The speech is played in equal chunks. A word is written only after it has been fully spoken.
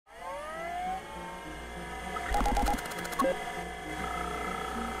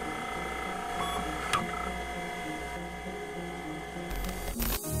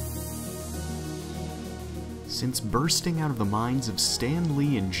Since bursting out of the minds of Stan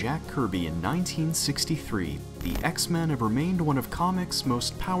Lee and Jack Kirby in 1963, the X-Men have remained one of comics'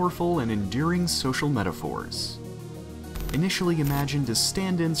 most powerful and enduring social metaphors. Initially imagined as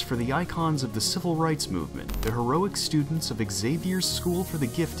stand-ins for the icons of the civil rights movement, the heroic students of Xavier's School for the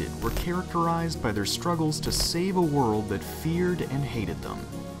Gifted were characterized by their struggles to save a world that feared and hated them.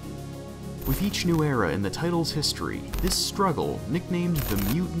 With each new era in the title's history, this struggle, nicknamed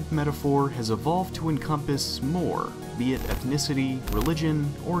the mutant metaphor, has evolved to encompass more, be it ethnicity,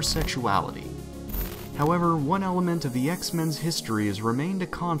 religion, or sexuality. However, one element of the X-Men's history has remained a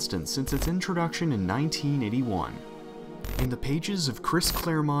constant since its introduction in 1981. In the pages of Chris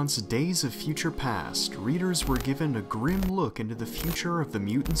Claremont's Days of Future Past, readers were given a grim look into the future of the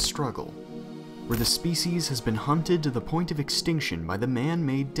mutant struggle, where the species has been hunted to the point of extinction by the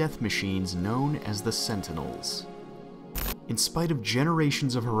man-made death machines known as the Sentinels. In spite of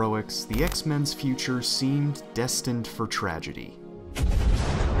generations of heroics, the X-Men's future seemed destined for tragedy.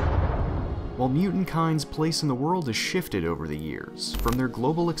 While mutant kind's place in the world has shifted over the years, from their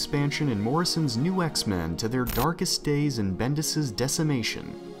global expansion in Morrison's New X-Men to their darkest days in Bendis'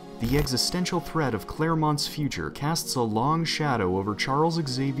 decimation, the existential threat of Claremont's future casts a long shadow over Charles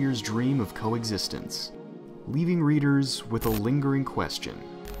Xavier's dream of coexistence, leaving readers with a lingering question: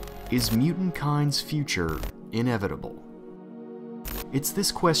 is mutant kind's future inevitable? It's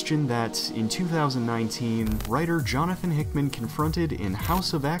this question that, in 2019, writer Jonathan Hickman confronted in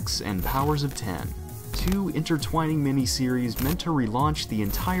House of X and Powers of 10, two intertwining miniseries meant to relaunch the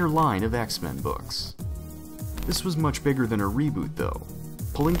entire line of X-Men books. This was much bigger than a reboot, though.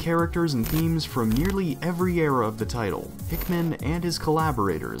 Pulling characters and themes from nearly every era of the title, Hickman and his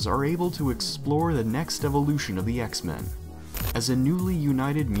collaborators are able to explore the next evolution of the X-Men, as a newly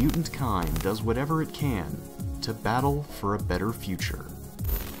united mutant kind does whatever it can to battle for a better future.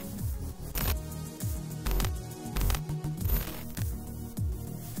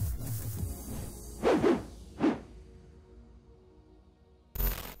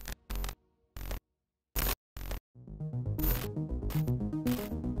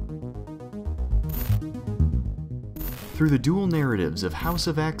 Through the dual narratives of House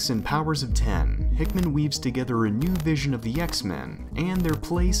of X and Powers of 10, Hickman weaves together a new vision of the X-Men and their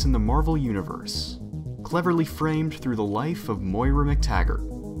place in the Marvel Universe, cleverly framed through the life of Moira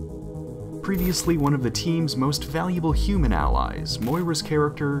McTaggart. Previously one of the team's most valuable human allies, Moira's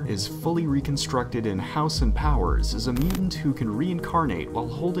character is fully reconstructed in House and Powers as a mutant who can reincarnate while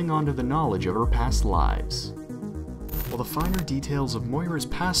holding on to the knowledge of her past lives. While the finer details of Moira's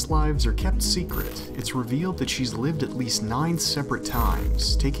past lives are kept secret, it's revealed that she's lived at least 9 separate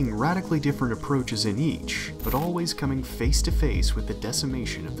times, taking radically different approaches in each, but always coming face to face with the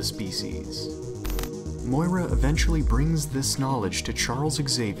decimation of the species. Moira eventually brings this knowledge to Charles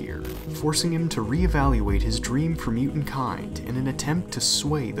Xavier, forcing him to reevaluate his dream for mutant kind in an attempt to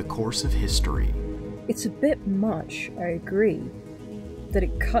sway the course of history. It's a bit much, I agree, that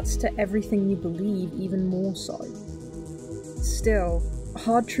it cuts to everything you believe even more so. Still,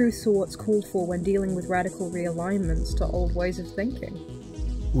 hard truths are what's called for when dealing with radical realignments to old ways of thinking.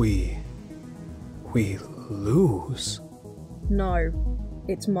 We lose? No,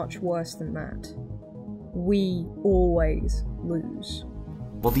 it's much worse than that. We always lose.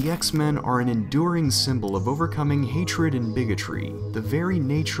 While the X-Men are an enduring symbol of overcoming hatred and bigotry, the very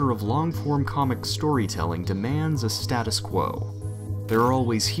nature of long-form comic storytelling demands a status quo. There are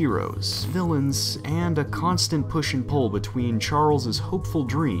always heroes, villains, and a constant push and pull between Charles's hopeful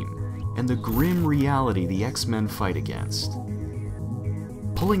dream and the grim reality the X-Men fight against.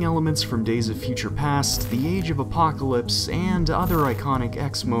 Pulling elements from Days of Future Past, the Age of Apocalypse, and other iconic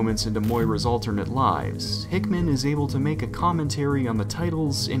X moments into Moira's alternate lives, Hickman is able to make a commentary on the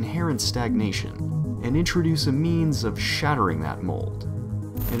title's inherent stagnation, and introduce a means of shattering that mold.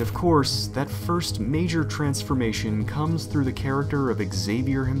 And of course, that first major transformation comes through the character of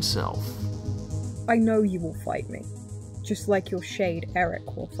Xavier himself. I know you will fight me, just like your shade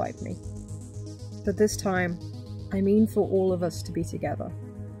Aeric will fight me. But this time, I mean for all of us to be together.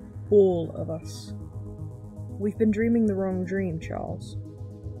 All of us. We've been dreaming the wrong dream, Charles.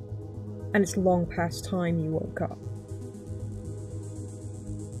 And it's long past time you woke up.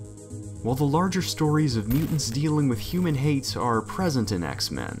 While the larger stories of mutants dealing with human hate are present in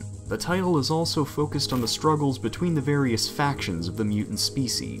X-Men, the title is also focused on the struggles between the various factions of the mutant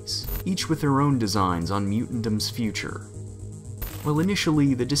species, each with their own designs on mutantdom's future. While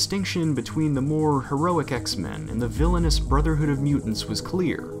initially the distinction between the more heroic X-Men and the villainous Brotherhood of Mutants was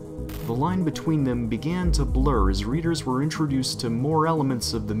clear, The line between them began to blur as readers were introduced to more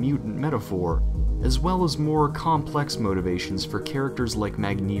elements of the mutant metaphor, as well as more complex motivations for characters like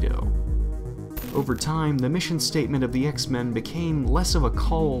Magneto. Over time, the mission statement of the X-Men became less of a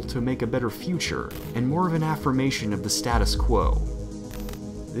call to make a better future, and more of an affirmation of the status quo.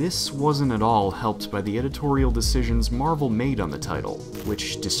 This wasn't at all helped by the editorial decisions Marvel made on the title,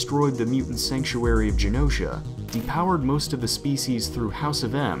 which destroyed the mutant sanctuary of Genosha, depowered most of the species through House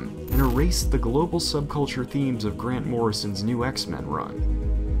of M, and erased the global subculture themes of Grant Morrison's new X-Men run.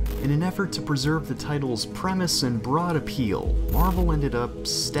 In an effort to preserve the title's premise and broad appeal, Marvel ended up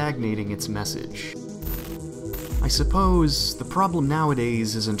stagnating its message. "I suppose the problem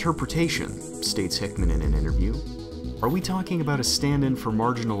nowadays is interpretation," states Hickman in an interview. "Are we talking about a stand-in for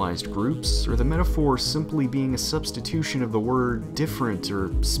marginalized groups, or the metaphor simply being a substitution of the word different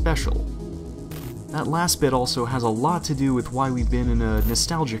or special?" That last bit also has a lot to do with why we've been in a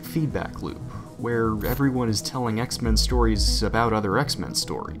nostalgic feedback loop, where everyone is telling X-Men stories about other X-Men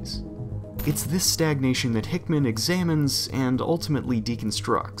stories. It's this stagnation that Hickman examines and ultimately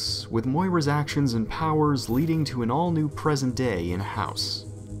deconstructs, with Moira's actions and powers leading to an all-new present day in House.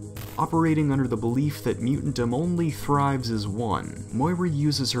 Operating under the belief that mutantdom only thrives as one, Moira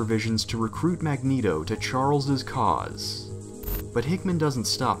uses her visions to recruit Magneto to Charles's cause. But Hickman doesn't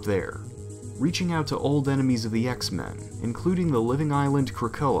stop there. Reaching out to old enemies of the X-Men, including the Living Island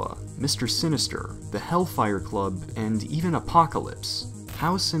Krakoa, Mr. Sinister, the Hellfire Club, and even Apocalypse,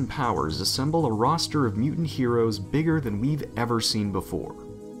 House and Powers assemble a roster of mutant heroes bigger than we've ever seen before.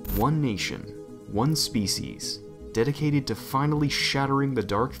 One nation, one species, dedicated to finally shattering the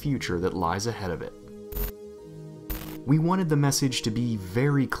dark future that lies ahead of it. "We wanted the message to be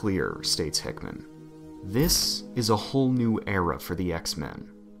very clear," states Hickman. "This is a whole new era for the X-Men.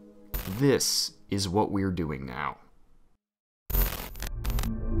 This is what we're doing now."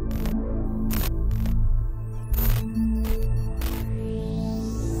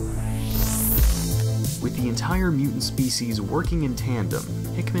 With the entire mutant species working in tandem,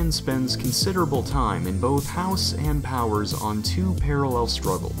 Hickman spends considerable time in both House and Powers on two parallel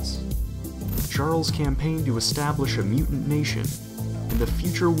struggles: Charles' campaign to establish a mutant nation, and the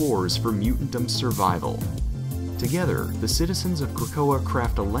future wars for mutantdom survival. Together, the citizens of Krakoa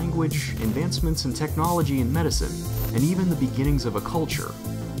craft a language, advancements in technology and medicine, and even the beginnings of a culture.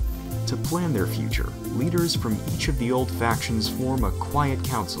 To plan their future, leaders from each of the old factions form a quiet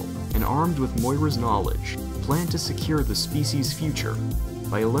council, and armed with Moira's knowledge, plan to secure the species' future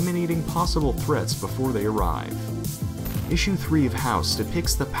by eliminating possible threats before they arrive. Issue 3 of House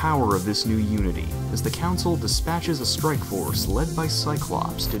depicts the power of this new unity, as the council dispatches a strike force led by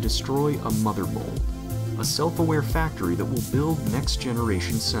Cyclops to destroy a mother mold, a self-aware factory that will build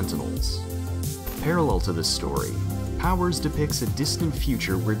next-generation Sentinels. Parallel to this story, Powers depicts a distant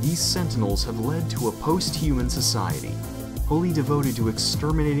future where these Sentinels have led to a post-human society, wholly devoted to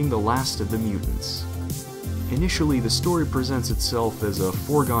exterminating the last of the mutants. Initially, the story presents itself as a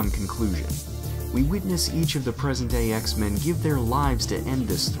foregone conclusion. We witness each of the present-day X-Men give their lives to end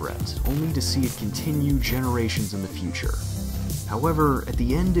this threat, only to see it continue generations in the future. However, at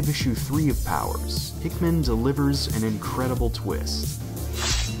the end of issue 3 of Powers, Hickman delivers an incredible twist.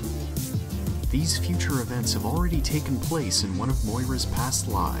 These future events have already taken place in one of Moira's past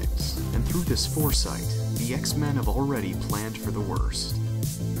lives, and through this foresight, the X-Men have already planned for the worst.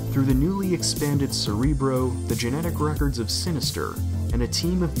 Through the newly expanded Cerebro, the genetic records of Sinister, and a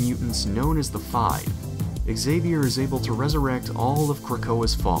team of mutants known as the Five, Xavier is able to resurrect all of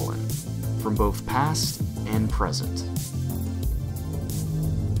Krakoa's fallen, from both past and present.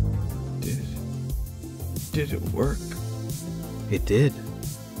 Did it work? It did.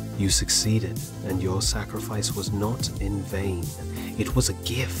 You succeeded, and your sacrifice was not in vain. It was a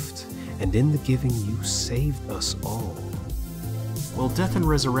gift, and in the giving you saved us all. While death and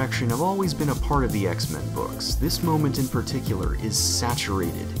resurrection have always been a part of the X-Men books, this moment in particular is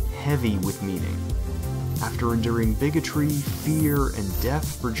saturated, heavy with meaning. After enduring bigotry, fear, and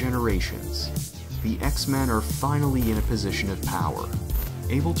death for generations, the X-Men are finally in a position of power,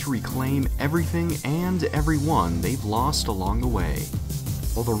 able to reclaim everything and everyone they've lost along the way.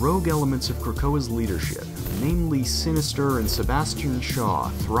 While the rogue elements of Krakoa's leadership, namely Sinister and Sebastian Shaw,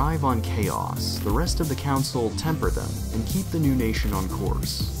 thrive on chaos, the rest of the Council temper them and keep the new nation on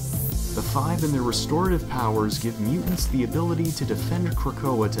course. The Five and their restorative powers give mutants the ability to defend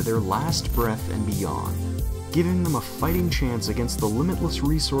Krakoa to their last breath and beyond, giving them a fighting chance against the limitless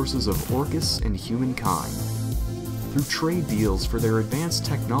resources of Orcus and humankind. Through trade deals for their advanced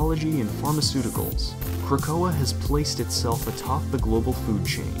technology and pharmaceuticals, Krakoa has placed itself atop the global food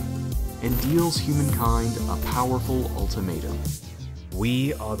chain, and deals humankind a powerful ultimatum.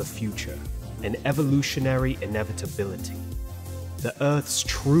 We are the future, an evolutionary inevitability, the Earth's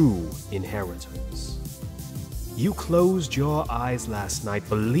true inheritors. You closed your eyes last night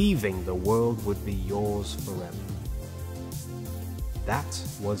believing the world would be yours forever. That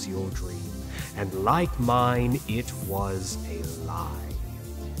was your dream, and like mine, it was a lie.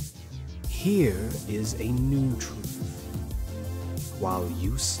 Here is a new truth. While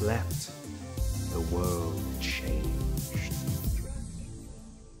you slept, the world changed.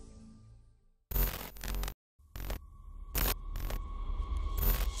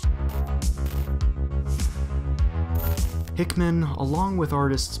 Hickman, along with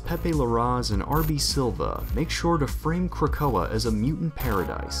artists Pepe Larraz and R.B. Silva, make sure to frame Krakoa as a mutant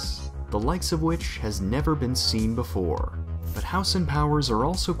paradise, the likes of which has never been seen before. But House and Powers are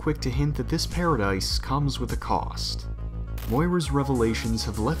also quick to hint that this paradise comes with a cost. Moira's revelations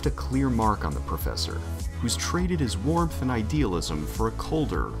have left a clear mark on the Professor, who's traded his warmth and idealism for a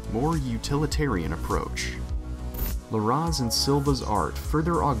colder, more utilitarian approach. Larraz and Silva's art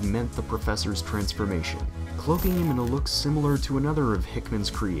further augment the Professor's transformation, cloaking him in a look similar to another of Hickman's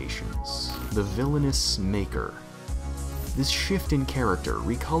creations, the villainous Maker. This shift in character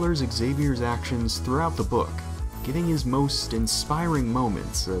recolors Xavier's actions throughout the book, giving his most inspiring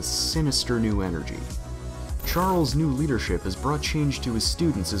moments a sinister new energy. Charles' new leadership has brought change to his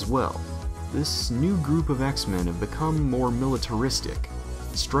students as well. This new group of X-Men have become more militaristic,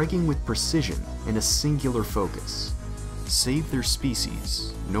 striking with precision and a singular focus. Save their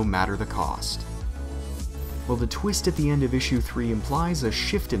species, no matter the cost. While the twist at the end of issue 3 implies a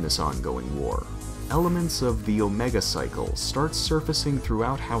shift in this ongoing war, elements of the Omega Cycle start surfacing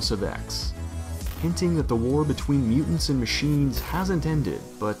throughout House of X, hinting that the war between mutants and machines hasn't ended,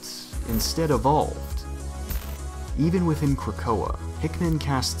 but instead evolved. Even within Krakoa, Hickman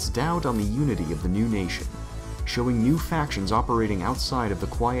casts doubt on the unity of the new nation, showing new factions operating outside of the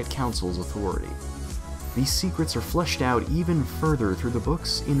Quiet Council's authority. These secrets are fleshed out even further through the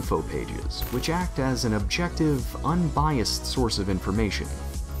book's info pages, which act as an objective, unbiased source of information,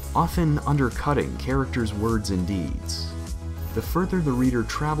 often undercutting characters' words and deeds. The further the reader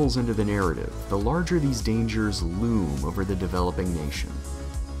travels into the narrative, the larger these dangers loom over the developing nation.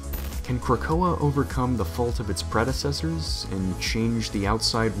 Can Krakoa overcome the fault of its predecessors and change the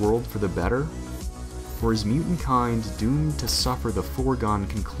outside world for the better? Or is mutant kind doomed to suffer the foregone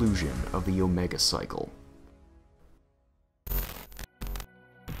conclusion of the Omega Cycle?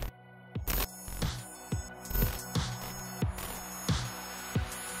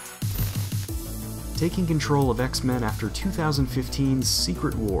 Taking control of X-Men after 2015's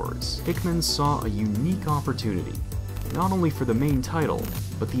Secret Wars, Hickman saw a unique opportunity, not only for the main title,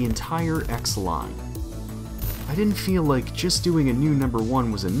 but the entire X line. I didn't feel like just doing a new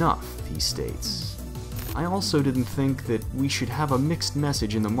 #1 was enough, he states. I also didn't think that we should have a mixed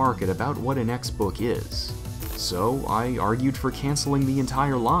message in the market about what an X book is. So I argued for canceling the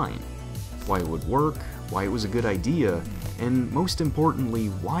entire line. Why it would work, why it was a good idea, and most importantly,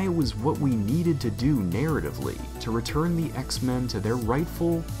 why it was what we needed to do narratively to return the X-Men to their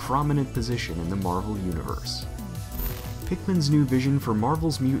rightful, prominent position in the Marvel Universe. Hickman's new vision for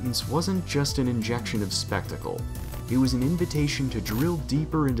Marvel's mutants wasn't just an injection of spectacle. It was an invitation to drill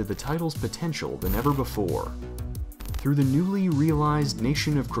deeper into the title's potential than ever before. Through the newly realized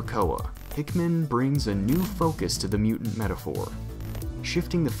nation of Krakoa, Hickman brings a new focus to the mutant metaphor.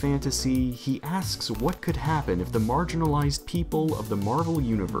 Shifting the fantasy, he asks what could happen if the marginalized people of the Marvel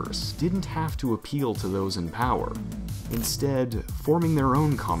Universe didn't have to appeal to those in power, instead forming their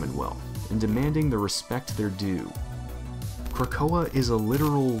own commonwealth and demanding the respect they're due. Krakoa is a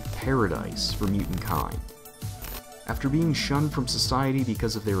literal paradise for mutant kind. After being shunned from society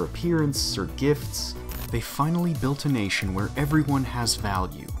because of their appearance or gifts, they finally built a nation where everyone has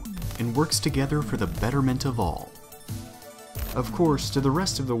value and works together for the betterment of all. Of course, to the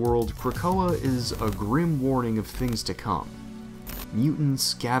rest of the world, Krakoa is a grim warning of things to come.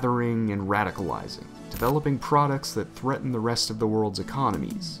 Mutants gathering and radicalizing, developing products that threaten the rest of the world's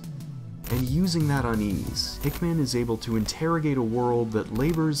economies. And using that unease, Hickman is able to interrogate a world that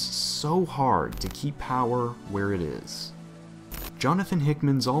labors so hard to keep power where it is. Jonathan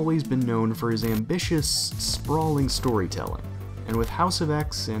Hickman's always been known for his ambitious, sprawling storytelling, and with House of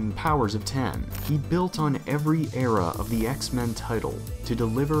X and Powers of 10, he built on every era of the X-Men title to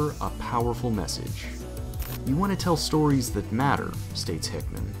deliver a powerful message. You want to tell stories that matter, states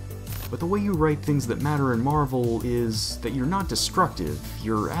Hickman, but the way you write things that matter in Marvel is that you're not destructive,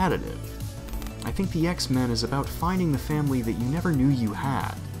 you're additive. I think the X-Men is about finding the family that you never knew you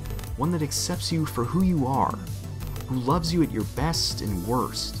had, one that accepts you for who you are, who loves you at your best and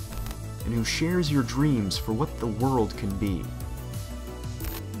worst, and who shares your dreams for what the world can be.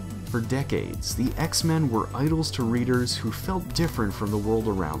 For decades, the X-Men were idols to readers who felt different from the world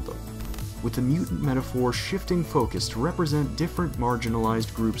around them, with the mutant metaphor shifting focus to represent different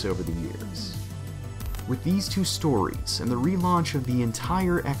marginalized groups over the years. With these two stories and the relaunch of the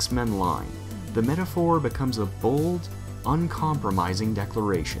entire X-Men line, the metaphor becomes a bold, uncompromising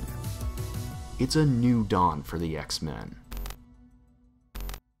declaration. It's a new dawn for the X-Men.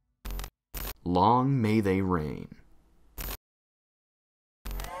 Long may they reign.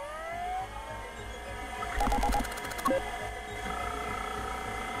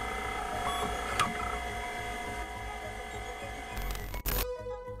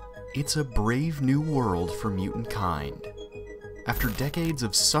 It's a brave new world for mutant kind. After decades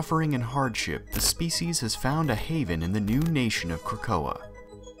of suffering and hardship, the species has found a haven in the new nation of Krakoa.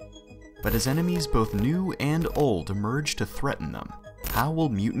 But as enemies both new and old emerge to threaten them, how will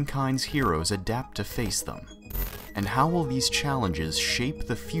mutant kind's heroes adapt to face them? And how will these challenges shape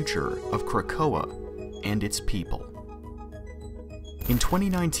the future of Krakoa and its people? In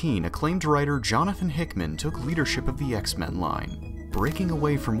 2019, acclaimed writer Jonathan Hickman took leadership of the X-Men line, breaking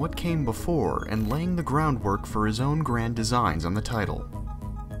away from what came before and laying the groundwork for his own grand designs on the title.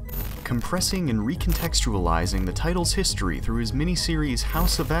 Compressing and recontextualizing the title's history through his miniseries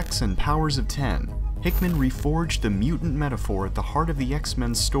House of X and Powers of 10, Hickman reforged the mutant metaphor at the heart of the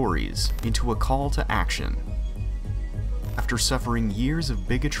X-Men stories into a call to action. After suffering years of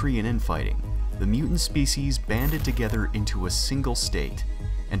bigotry and infighting, the mutant species banded together into a single state,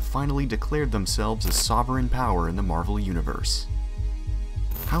 and finally declared themselves a sovereign power in the Marvel Universe.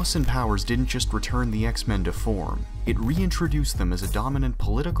 House and Powers didn't just return the X-Men to form, it reintroduced them as a dominant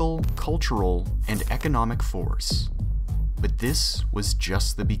political, cultural, and economic force. But this was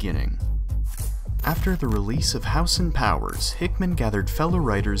just the beginning. After the release of House and Powers, Hickman gathered fellow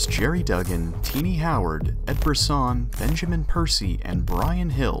writers Jerry Duggan, Tini Howard, Ed Brisson, Benjamin Percy, and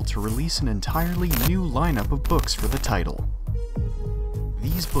Brian Hill to release an entirely new lineup of books for the title.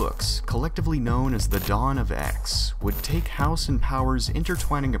 These books, collectively known as The Dawn of X, would take House and Powers'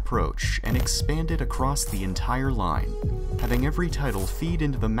 intertwining approach and expand it across the entire line, having every title feed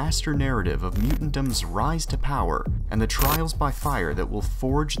into the master narrative of mutantdom's rise to power and the trials by fire that will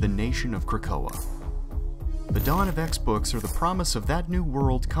forge the nation of Krakoa. The Dawn of X books are the promise of that new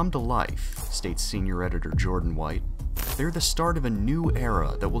world come to life, states senior editor Jordan White. They're the start of a new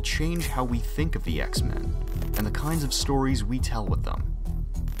era that will change how we think of the X-Men, and the kinds of stories we tell with them.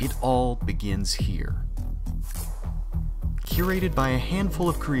 It all begins here. Curated by a handful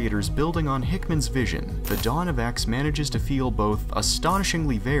of creators building on Hickman's vision, The Dawn of X manages to feel both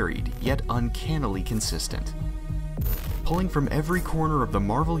astonishingly varied, yet uncannily consistent. Pulling from every corner of the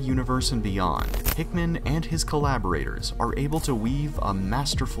Marvel Universe and beyond, Hickman and his collaborators are able to weave a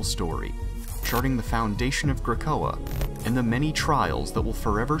masterful story, charting the foundation of Krakoa and the many trials that will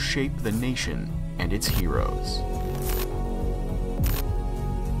forever shape the nation and its heroes.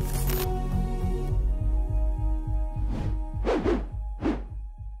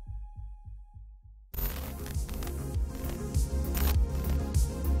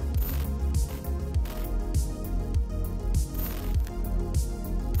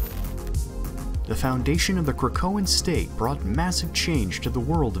 The foundation of the Krakoan state brought massive change to the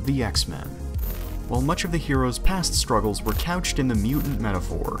world of the X-Men. While much of the heroes' past struggles were couched in the mutant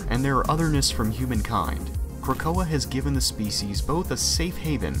metaphor and their otherness from humankind, Krakoa has given the species both a safe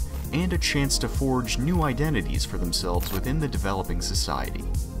haven and a chance to forge new identities for themselves within the developing society.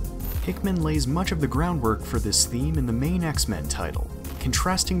 Hickman lays much of the groundwork for this theme in the main X-Men title,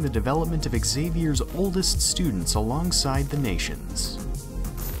 contrasting the development of Xavier's oldest students alongside the nation's.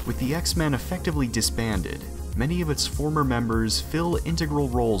 With the X-Men effectively disbanded, many of its former members fill integral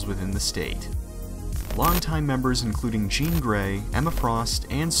roles within the state. Longtime members including Jean Grey, Emma Frost,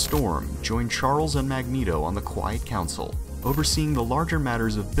 and Storm join Charles and Magneto on the Quiet Council, overseeing the larger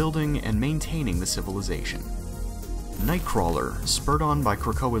matters of building and maintaining the civilization. Nightcrawler, spurred on by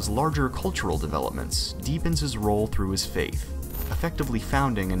Krakoa's larger cultural developments, deepens his role through his faith, effectively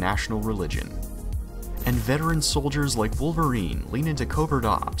founding a national religion. And veteran soldiers like Wolverine lean into covert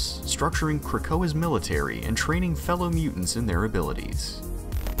ops, structuring Krakoa's military and training fellow mutants in their abilities.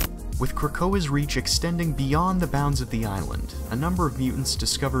 With Krakoa's reach extending beyond the bounds of the island, a number of mutants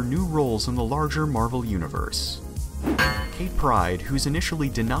discover new roles in the larger Marvel Universe. Kate Pryde, who's initially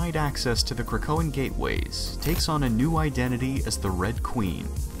denied access to the Krakoan gateways, takes on a new identity as the Red Queen,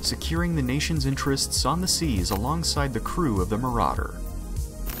 securing the nation's interests on the seas alongside the crew of the Marauder.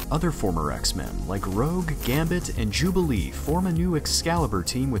 Other former X-Men, like Rogue, Gambit, and Jubilee, form a new Excalibur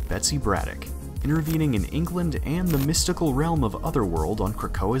team with Betsy Braddock, intervening in England and the mystical realm of Otherworld on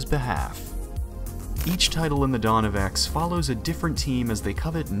Krakoa's behalf. Each title in the Dawn of X follows a different team as they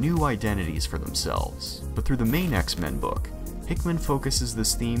covet new identities for themselves, but through the main X-Men book, Hickman focuses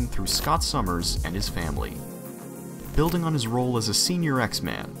this theme through Scott Summers and his family. Building on his role as a senior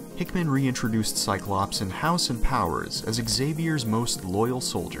X-Man, Hickman reintroduced Cyclops in House and Powers as Xavier's most loyal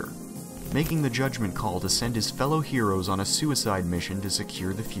soldier, making the judgment call to send his fellow heroes on a suicide mission to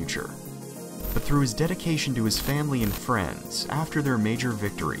secure the future. But through his dedication to his family and friends after their major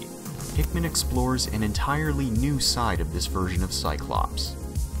victory, Hickman explores an entirely new side of this version of Cyclops,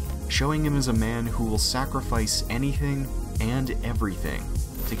 showing him as a man who will sacrifice anything and everything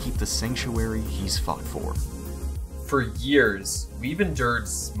to keep the sanctuary he's fought for. For years, we've endured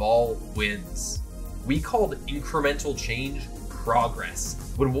small wins. We called incremental change progress,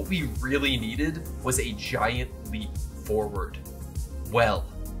 when what we really needed was a giant leap forward. Well,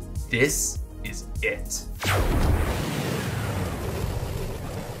 this is it.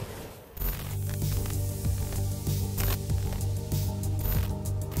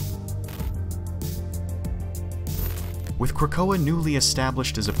 With Krakoa newly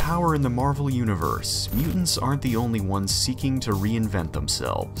established as a power in the Marvel Universe, mutants aren't the only ones seeking to reinvent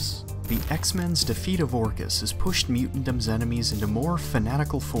themselves. The X-Men's defeat of Orchis has pushed Mutantdom's enemies into more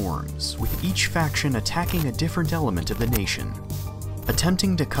fanatical forms, with each faction attacking a different element of the nation.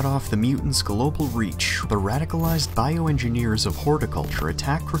 Attempting to cut off the mutants' global reach, the radicalized bioengineers of horticulture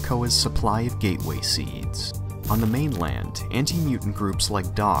attack Krakoa's supply of gateway seeds. On the mainland, anti-mutant groups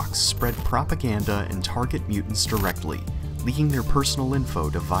like Docs spread propaganda and target mutants directly, leaking their personal info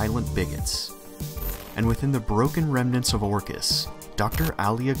to violent bigots. And within the broken remnants of Orchis, Dr.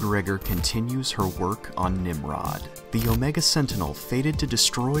 Alia Gregor continues her work on Nimrod, the Omega Sentinel fated to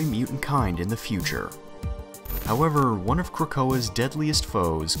destroy mutant kind in the future. However, one of Krakoa's deadliest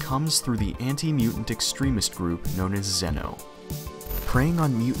foes comes through the anti-mutant extremist group known as Xeno. Preying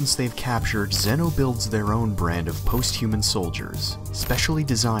on mutants they've captured, Xeno builds their own brand of post-human soldiers, specially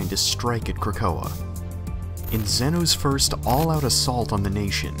designed to strike at Krakoa. In Xeno's first all-out assault on the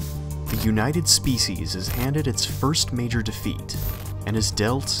nation, the United Species is handed its first major defeat, and is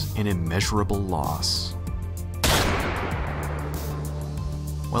dealt an immeasurable loss.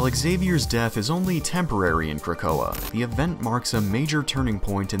 While Xavier's death is only temporary in Krakoa, the event marks a major turning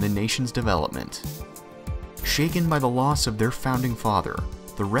point in the nation's development. Shaken by the loss of their founding father,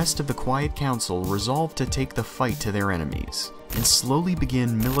 the rest of the Quiet Council resolved to take the fight to their enemies, and slowly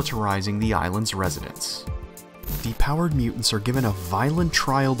begin militarizing the island's residents. Depowered mutants are given a violent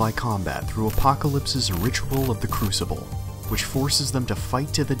trial by combat through Apocalypse's Ritual of the Crucible, which forces them to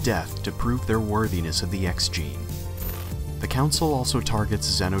fight to the death to prove their worthiness of the X gene. The Council also targets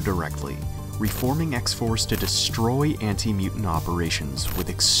Xeno directly, reforming X-Force to destroy anti-mutant operations with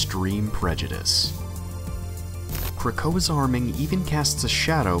extreme prejudice. Krakoa's arming even casts a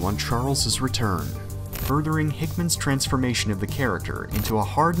shadow on Charles's return, furthering Hickman's transformation of the character into a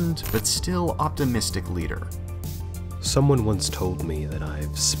hardened but still optimistic leader. Someone once told me that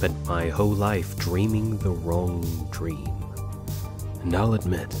I've spent my whole life dreaming the wrong dream. And I'll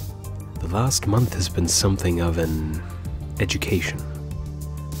admit, the last month has been something of an education.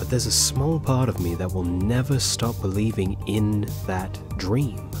 But there's a small part of me that will never stop believing in that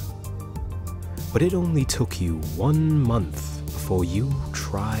dream. But it only took you 1 month before you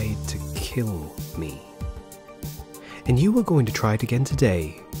tried to kill me. And you were going to try it again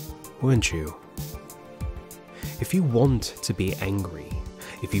today, weren't you? If you want to be angry,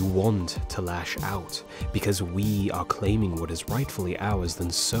 if you want to lash out because we are claiming what is rightfully ours,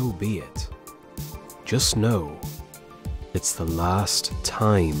 then so be it. Just know, it's the last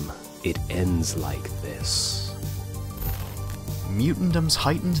time it ends like this. Mutantdom's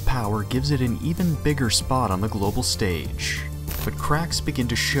heightened power gives it an even bigger spot on the global stage, but cracks begin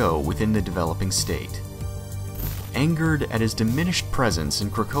to show within the developing state. Angered at his diminished presence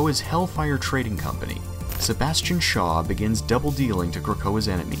in Krakoa's Hellfire Trading Company, Sebastian Shaw begins double-dealing to Krakoa's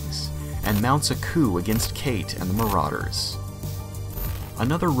enemies, and mounts a coup against Kate and the Marauders.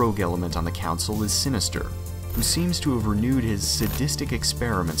 Another rogue element on the Council is Sinister, who seems to have renewed his sadistic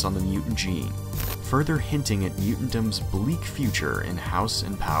experiments on the mutant gene, further hinting at Mutantdom's bleak future in House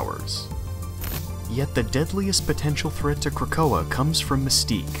and Powers. Yet the deadliest potential threat to Krakoa comes from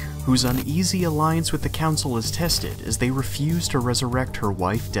Mystique, whose uneasy alliance with the Council is tested as they refuse to resurrect her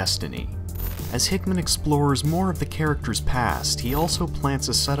wife Destiny. As Hickman explores more of the character's past, he also plants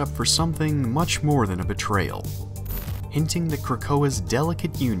a setup for something much more than a betrayal, hinting that Krakoa's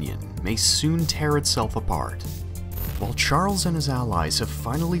delicate union may soon tear itself apart. While Charles and his allies have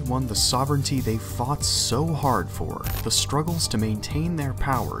finally won the sovereignty they fought so hard for, the struggles to maintain their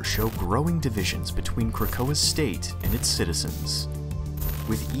power show growing divisions between Krakoa's state and its citizens.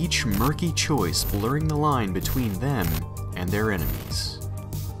 with each murky choice blurring the line between them and their enemies.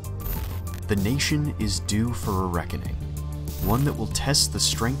 The nation is due for a reckoning, one that will test the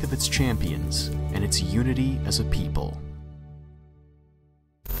strength of its champions and its unity as a people.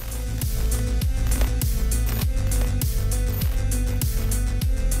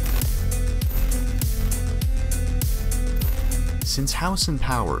 Since House and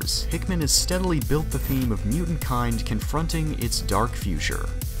Powers, Hickman has steadily built the theme of mutant kind confronting its dark future,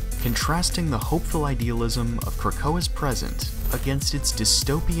 contrasting the hopeful idealism of Krakoa's present against its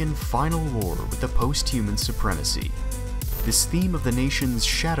dystopian final war with the post-human supremacy. This theme of the nation's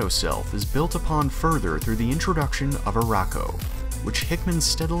shadow self is built upon further through the introduction of Arakko, which Hickman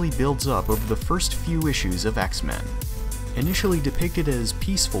steadily builds up over the first few issues of X-Men. Initially depicted as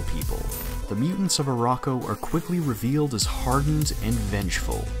peaceful people, the mutants of Arakko are quickly revealed as hardened and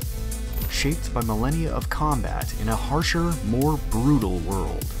vengeful, shaped by millennia of combat in a harsher, more brutal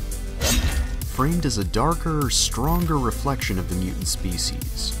world. Framed as a darker, stronger reflection of the mutant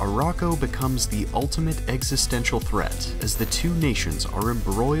species, Arakko becomes the ultimate existential threat as the two nations are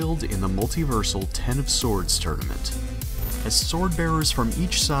embroiled in the multiversal Ten of Swords tournament. As sword-bearers from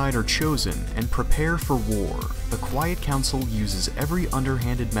each side are chosen and prepare for war, the Quiet Council uses every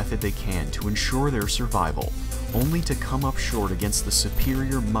underhanded method they can to ensure their survival, only to come up short against the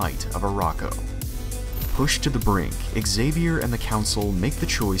superior might of Arakko. Pushed to the brink, Xavier and the Council make the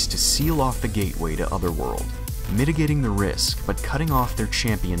choice to seal off the gateway to Otherworld, mitigating the risk but cutting off their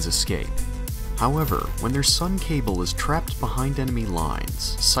champion's escape. However, when their son Cable is trapped behind enemy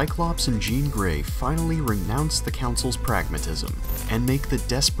lines, Cyclops and Jean Grey finally renounce the Council's pragmatism and make the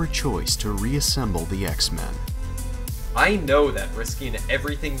desperate choice to reassemble the X-Men. I know that risking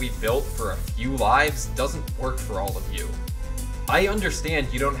everything we built for a few lives doesn't work for all of you. I understand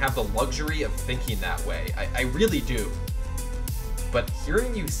you don't have the luxury of thinking that way, I really do. But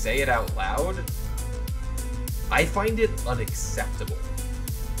hearing you say it out loud, I find it unacceptable.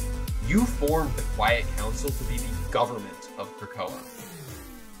 You formed the Quiet Council to be the government of Krakoa.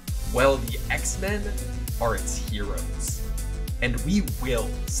 Well, the X-Men are its heroes, and we will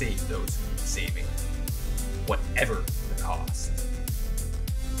save those who need saving, whatever the cost.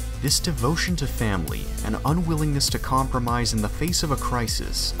 This devotion to family and unwillingness to compromise in the face of a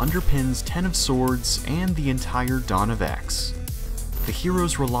crisis underpins Ten of Swords and the entire Dawn of X. The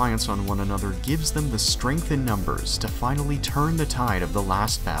heroes' reliance on one another gives them the strength in numbers to finally turn the tide of the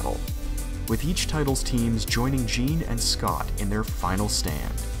last battle, with each title's teams joining Jean and Scott in their final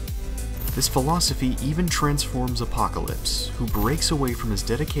stand. This philosophy even transforms Apocalypse, who breaks away from his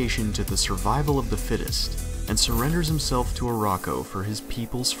dedication to the survival of the fittest and surrenders himself to Arakko for his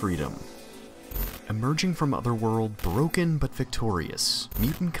people's freedom. Emerging from Otherworld broken but victorious,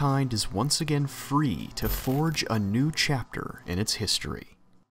 mutant kind is once again free to forge a new chapter in its history.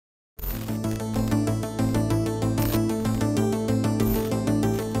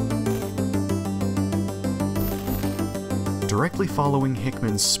 Directly following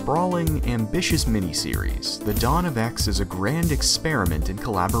Hickman's sprawling, ambitious miniseries, The Dawn of X is a grand experiment in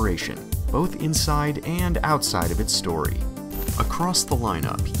collaboration, both inside and outside of its story. Across the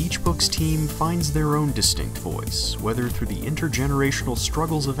lineup, each book's team finds their own distinct voice, whether through the intergenerational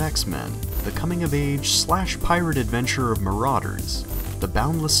struggles of X-Men, the coming-of-age / pirate adventure of Marauders, the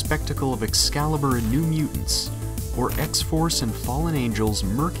boundless spectacle of Excalibur and New Mutants, or X-Force and Fallen Angels'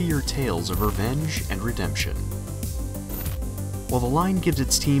 murkier tales of revenge and redemption. While the line gives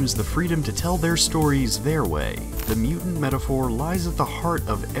its teams the freedom to tell their stories their way, the mutant metaphor lies at the heart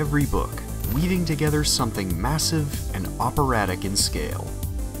of every book, weaving together something massive and operatic in scale.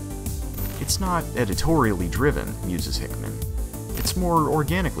 It's not editorially driven, muses Hickman. It's more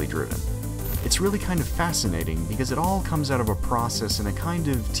organically driven. It's really kind of fascinating because it all comes out of a process in a kind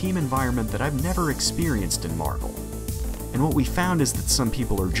of team environment that I've never experienced in Marvel. And what we found is that some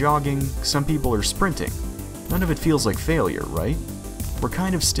people are jogging, some people are sprinting. None of it feels like failure, right? We're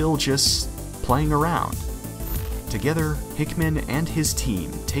kind of still just playing around. Together, Hickman and his team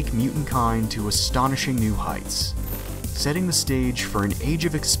take mutant kind to astonishing new heights, setting the stage for an age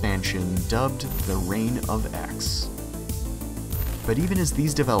of expansion dubbed the Reign of X. But even as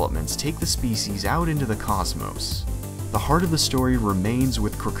these developments take the species out into the cosmos, the heart of the story remains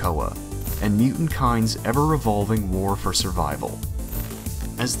with Krakoa and mutant kind's ever-evolving war for survival.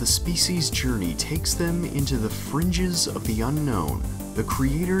 As the species' journey takes them into the fringes of the unknown, the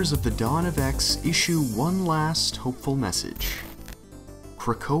creators of the Dawn of X issue one last hopeful message.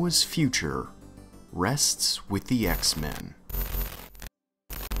 Krakoa's future rests with the X-Men.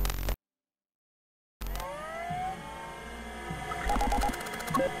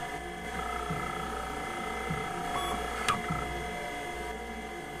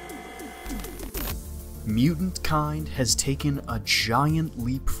 Mutant kind has taken a giant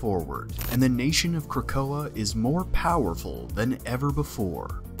leap forward, and the nation of Krakoa is more powerful than ever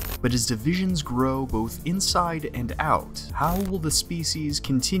before. But as divisions grow both inside and out, how will the species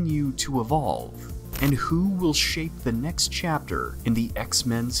continue to evolve? And who will shape the next chapter in the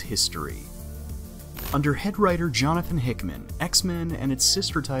X-Men's history? Under head writer Jonathan Hickman, X-Men and its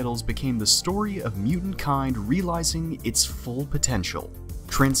sister titles became the story of mutant kind realizing its full potential,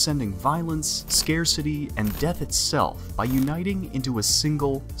 transcending violence, scarcity, and death itself by uniting into a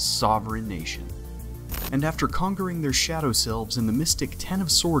single, sovereign nation. And after conquering their shadow selves in the mystic Ten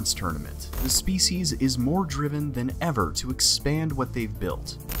of Swords tournament, the species is more driven than ever to expand what they've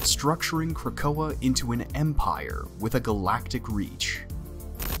built, structuring Krakoa into an empire with a galactic reach.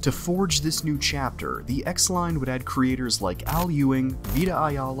 To forge this new chapter, the X-Line would add creators like Al Ewing, Vita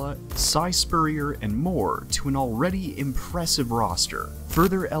Ayala, Cy Spurrier, and more to an already impressive roster,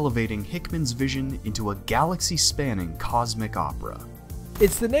 further elevating Hickman's vision into a galaxy-spanning cosmic opera.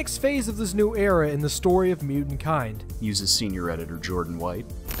 It's the next phase of this new era in the story of mutant kind, uses senior editor Jordan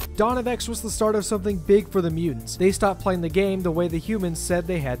White. Dawn of X was the start of something big for the mutants. They stopped playing the game the way the humans said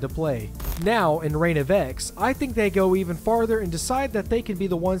they had to play. Now, in Reign of X, I think they go even farther and decide that they can be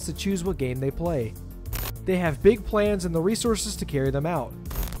the ones to choose what game they play. They have big plans and the resources to carry them out.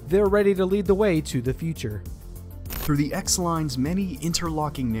 They're ready to lead the way to the future. Through the X-Line's many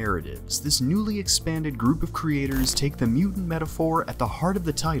interlocking narratives, this newly expanded group of creators take the mutant metaphor at the heart of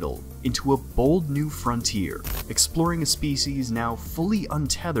the title into a bold new frontier, exploring a species now fully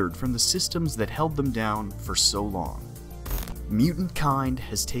untethered from the systems that held them down for so long. Mutant kind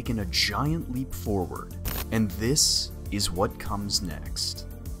has taken a giant leap forward, and this is what comes next.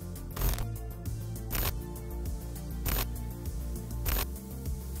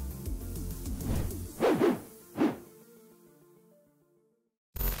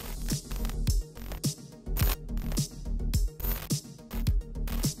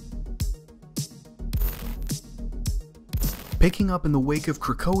 Picking up in the wake of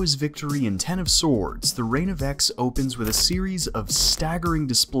Krakoa's victory in Ten of Swords, the Reign of X opens with a series of staggering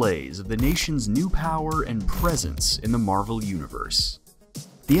displays of the nation's new power and presence in the Marvel Universe.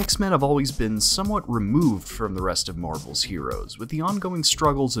 The X-Men have always been somewhat removed from the rest of Marvel's heroes, with the ongoing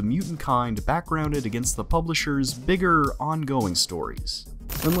struggles of mutant kind backgrounded against the publisher's bigger, ongoing stories.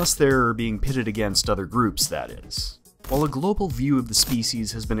 Unless they're being pitted against other groups, that is. While a global view of the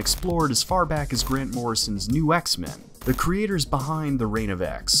species has been explored as far back as Grant Morrison's New X-Men, the creators behind the Reign of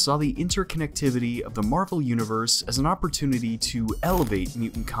X saw the interconnectivity of the Marvel Universe as an opportunity to elevate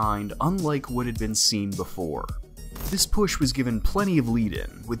mutant kind unlike what had been seen before. This push was given plenty of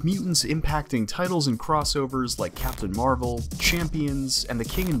lead-in, with mutants impacting titles and crossovers like Captain Marvel, Champions, and the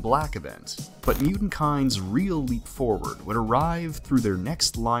King in Black event, but mutant kind's real leap forward would arrive through their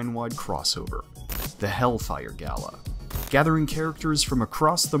next line-wide crossover, the Hellfire Gala. Gathering characters from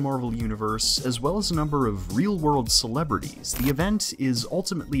across the Marvel Universe, as well as a number of real-world celebrities, the event is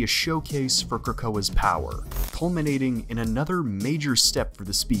ultimately a showcase for Krakoa's power, culminating in another major step for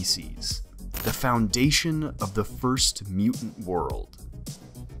the species, the foundation of the first mutant world.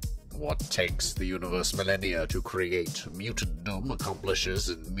 What takes the universe millennia to create, mutantdom accomplishes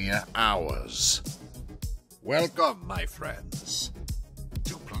in mere hours. Welcome, my friends,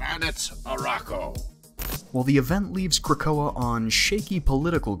 to planet Araco. While the event leaves Krakoa on shaky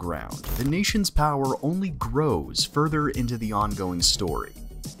political ground, the nation's power only grows further into the ongoing story.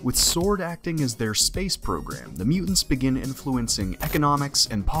 With SWORD acting as their space program, the mutants begin influencing economics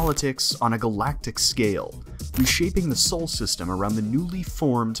and politics on a galactic scale, reshaping the Sol system around the newly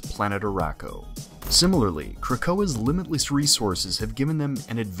formed planet Araco. Similarly, Krakoa's limitless resources have given them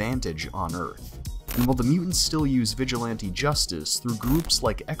an advantage on Earth. And while the mutants still use vigilante justice through groups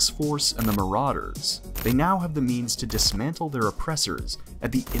like X-Force and the Marauders, they now have the means to dismantle their oppressors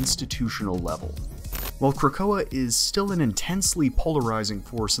at the institutional level. While Krakoa is still an intensely polarizing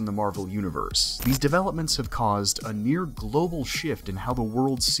force in the Marvel Universe, these developments have caused a near-global shift in how the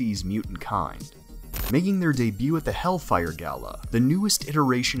world sees mutant kind. Making their debut at the Hellfire Gala, the newest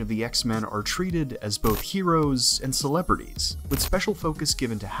iteration of the X-Men are treated as both heroes and celebrities, with special focus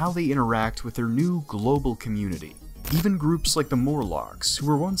given to how they interact with their new global community. Even groups like the Morlocks, who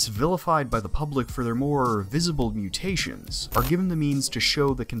were once vilified by the public for their more visible mutations, are given the means to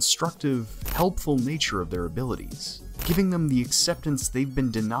show the constructive, helpful nature of their abilities, giving them the acceptance they've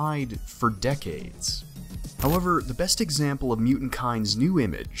been denied for decades. However, the best example of mutant kind's new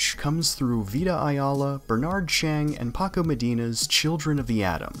image comes through Vita Ayala, Bernard Chang, and Paco Medina's Children of the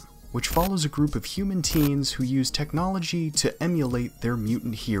Atom, which follows a group of human teens who use technology to emulate their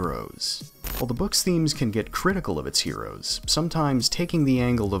mutant heroes. While the book's themes can get critical of its heroes, sometimes taking the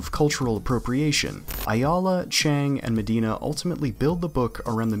angle of cultural appropriation, Ayala, Chang, and Medina ultimately build the book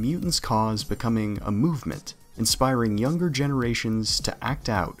around the mutants' cause becoming a movement, inspiring younger generations to act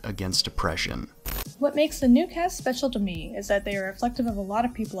out against oppression. What makes the new cast special to me is that they are reflective of a lot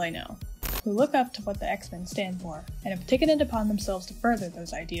of people I know, who look up to what the X-Men stand for, and have taken it upon themselves to further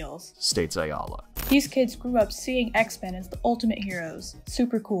those ideals, states Ayala. These kids grew up seeing X-Men as the ultimate heroes,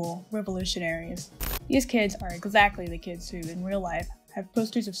 super cool, revolutionaries. These kids are exactly the kids who, in real life, have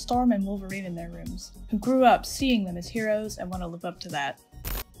posters of Storm and Wolverine in their rooms, who grew up seeing them as heroes and want to live up to that.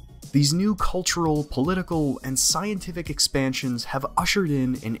 These new cultural, political, and scientific expansions have ushered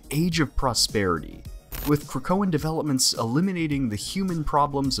in an age of prosperity, with Krakoan developments eliminating the human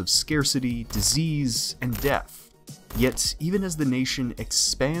problems of scarcity, disease, and death. Yet, even as the nation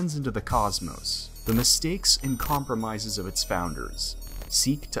expands into the cosmos, the mistakes and compromises of its founders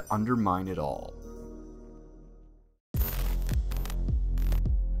seek to undermine it all.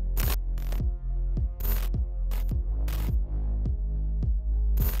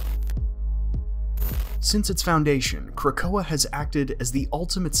 Since its foundation, Krakoa has acted as the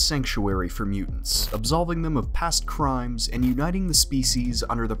ultimate sanctuary for mutants, absolving them of past crimes and uniting the species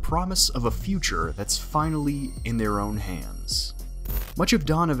under the promise of a future that's finally in their own hands. Much of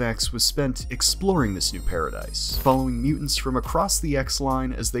Dawn of X was spent exploring this new paradise, following mutants from across the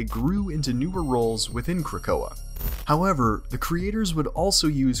X-line as they grew into newer roles within Krakoa. However, the creators would also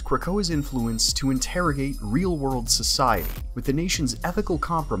use Krakoa's influence to interrogate real-world society, with the nation's ethical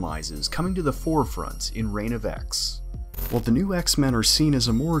compromises coming to the forefront in Reign of X. While the new X-Men are seen as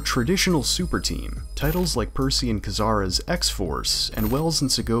a more traditional super team, titles like Percy and Kazara's X-Force and Wells and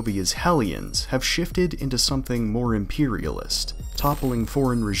Segovia's Hellions have shifted into something more imperialist, toppling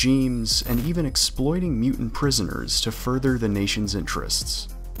foreign regimes and even exploiting mutant prisoners to further the nation's interests.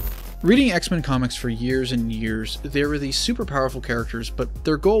 Reading X-Men comics for years and years, there were these super powerful characters, but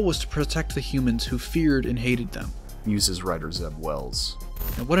their goal was to protect the humans who feared and hated them. Muses writer Zeb Wells.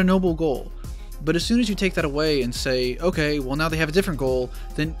 And what a noble goal. But as soon as you take that away and say, okay, well now they have a different goal,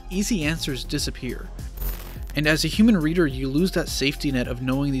 then easy answers disappear. And as a human reader, you lose that safety net of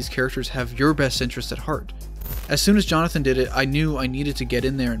knowing these characters have your best interest at heart. As soon as Jonathan did it, I knew I needed to get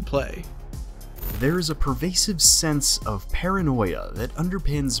in there and play. There is a pervasive sense of paranoia that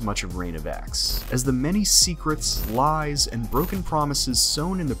underpins much of Reign of X, as the many secrets, lies, and broken promises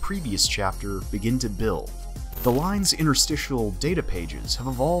sown in the previous chapter begin to build. The line's interstitial data pages have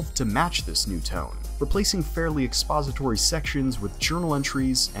evolved to match this new tone, replacing fairly expository sections with journal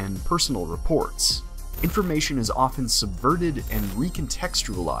entries and personal reports. Information is often subverted and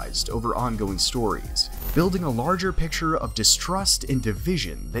recontextualized over ongoing stories, building a larger picture of distrust and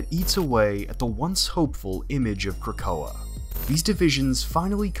division that eats away at the once hopeful image of Krakoa. These divisions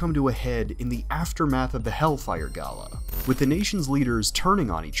finally come to a head in the aftermath of the Hellfire Gala, with the nation's leaders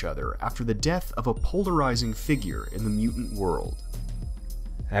turning on each other after the death of a polarizing figure in the mutant world.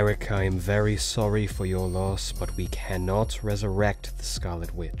 Aeric, I am very sorry for your loss, but we cannot resurrect the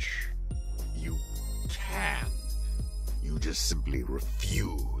Scarlet Witch. You can. You just simply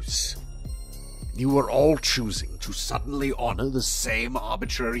refuse. You are all choosing to suddenly honor the same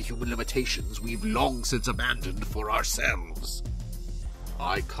arbitrary human limitations we've long since abandoned for ourselves.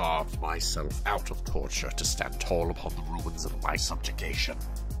 I carved myself out of torture to stand tall upon the ruins of my subjugation.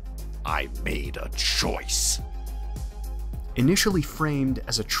 I made a choice. Initially framed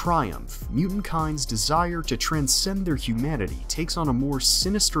as a triumph, Mutantkind's desire to transcend their humanity takes on a more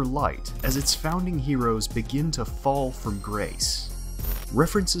sinister light as its founding heroes begin to fall from grace.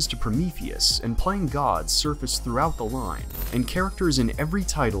 References to Prometheus and playing gods surface throughout the line, and characters in every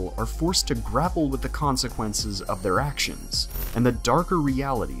title are forced to grapple with the consequences of their actions, and the darker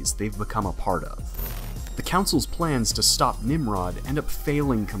realities they've become a part of. The Council's plans to stop Nimrod end up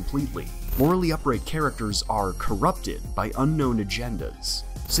failing completely. Morally upright characters are corrupted by unknown agendas.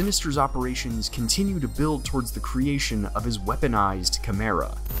 Sinister's operations continue to build towards the creation of his weaponized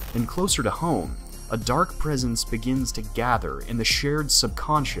Chimera, and closer to home, a dark presence begins to gather in the shared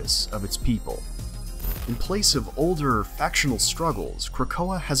subconscious of its people. In place of older, factional struggles,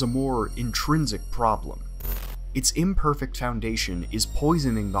 Krakoa has a more intrinsic problem. Its imperfect foundation is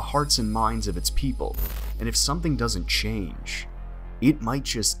poisoning the hearts and minds of its people, and if something doesn't change, it might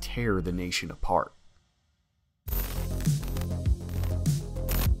just tear the nation apart.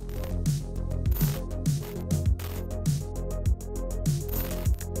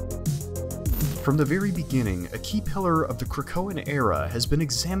 From the very beginning, a key pillar of the Krakoan era has been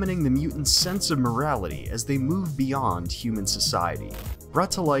examining the mutants' sense of morality as they move beyond human society. Brought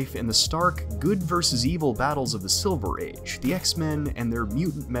to life in the stark good versus evil battles of the Silver Age, the X-Men and their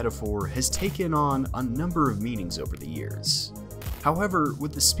mutant metaphor has taken on a number of meanings over the years. However,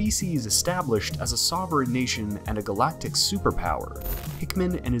 with the species established as a sovereign nation and a galactic superpower,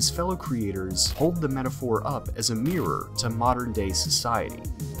 Hickman and his fellow creators hold the metaphor up as a mirror to modern-day society.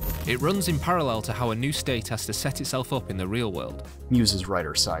 It runs in parallel to how a new state has to set itself up in the real world, muses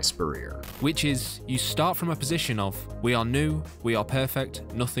writer Cy Spurrier. which is, you start from a position of, we are new, we are perfect,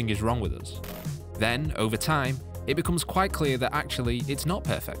 nothing is wrong with us. Then, over time, it becomes quite clear that actually it's not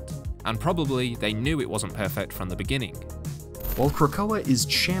perfect, and probably they knew it wasn't perfect from the beginning. While Krakoa is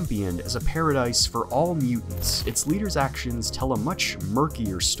championed as a paradise for all mutants, its leaders' actions tell a much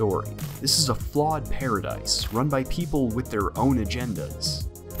murkier story. This is a flawed paradise, run by people with their own agendas.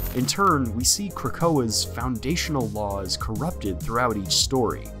 In turn, we see Krakoa's foundational laws corrupted throughout each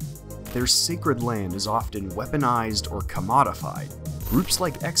story. Their sacred land is often weaponized or commodified. Groups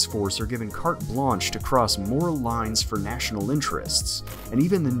like X-Force are given carte blanche to cross moral lines for national interests, and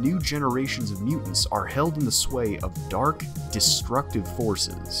even the new generations of mutants are held in the sway of dark, destructive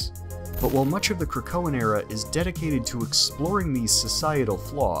forces. But while much of the Krakoan era is dedicated to exploring these societal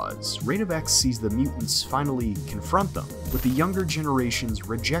flaws, Reign of X sees the mutants finally confront them, with the younger generations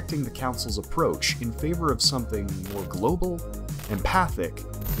rejecting the Council's approach in favor of something more global, empathic,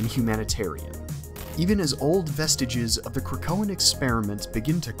 and humanitarian. Even as old vestiges of the Krakoan experiment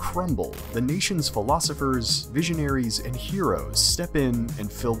begin to crumble, the nation's philosophers, visionaries, and heroes step in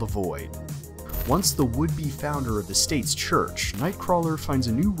and fill the void. Once the would-be founder of the state's church, Nightcrawler finds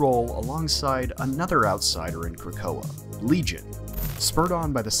a new role alongside another outsider in Krakoa, Legion. Spurred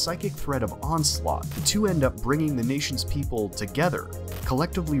on by the psychic threat of Onslaught, the two end up bringing the nation's people together,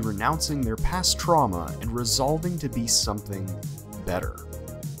 collectively renouncing their past trauma and resolving to be something better.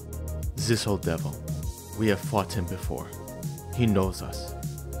 This old devil. We have fought him before. He knows us.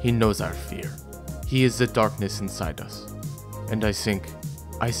 He knows our fear. He is the darkness inside us. And I think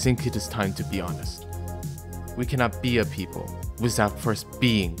it is time to be honest. We cannot be a people without first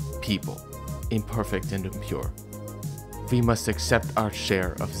being people, imperfect and impure. We must accept our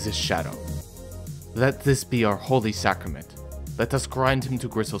share of this shadow. Let this be our holy sacrament. Let us grind him to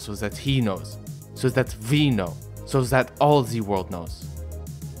gristle so that he knows, so that we know, so that all the world knows.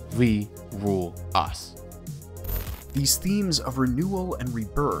 We rule us. These themes of renewal and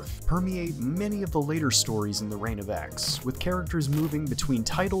rebirth permeate many of the later stories in the Reign of X, with characters moving between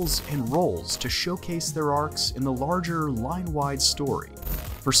titles and roles to showcase their arcs in the larger, line-wide story.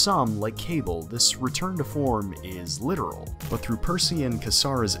 For some, like Cable, this return to form is literal, but through Percy and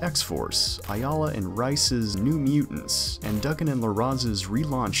Cassara's X-Force, Ayala and Rice's New Mutants, and Duggan and Larraz's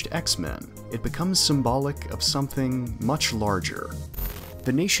relaunched X-Men, it becomes symbolic of something much larger.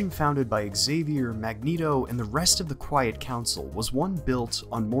 The nation founded by Xavier, Magneto, and the rest of the Quiet Council was one built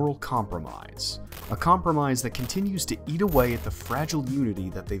on moral compromise, a compromise that continues to eat away at the fragile unity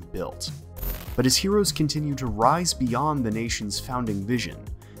that they've built. But as heroes continue to rise beyond the nation's founding vision,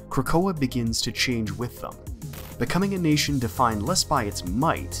 Krakoa begins to change with them, becoming a nation defined less by its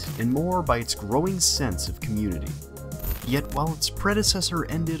might and more by its growing sense of community. Yet while its predecessor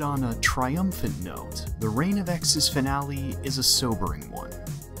ended on a triumphant note, the Reign of X's finale is a sobering one.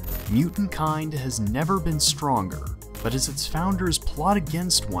 Mutant kind has never been stronger, but as its founders plot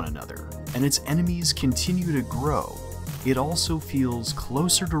against one another, and its enemies continue to grow, it also feels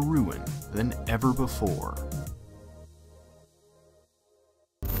closer to ruin than ever before.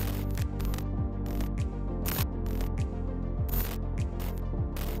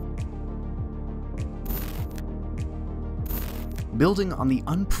 Building on the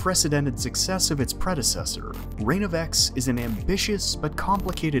unprecedented success of its predecessor, Reign of X is an ambitious but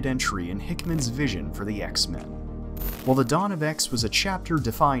complicated entry in Hickman's vision for the X-Men. While the Dawn of X was a chapter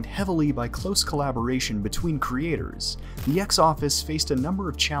defined heavily by close collaboration between creators, the X-Office faced a number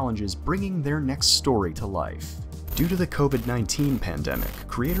of challenges bringing their next story to life. Due to the COVID-19 pandemic,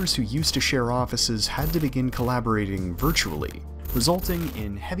 creators who used to share offices had to begin collaborating virtually, resulting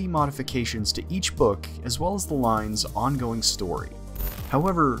in heavy modifications to each book as well as the line's ongoing story.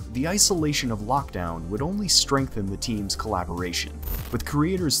 However, the isolation of lockdown would only strengthen the team's collaboration, with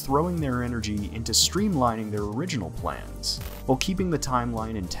creators throwing their energy into streamlining their original plans, while keeping the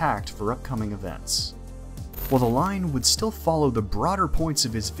timeline intact for upcoming events. While the line would still follow the broader points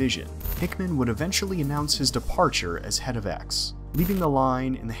of his vision, Hickman would eventually announce his departure as head of X, leaving the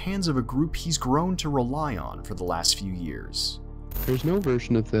line in the hands of a group he's grown to rely on for the last few years. There's no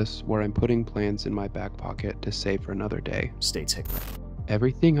version of this where I'm putting plans in my back pocket to save for another day, states Hickman.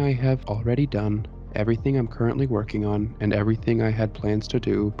 Everything I have already done, everything I'm currently working on, and everything I had plans to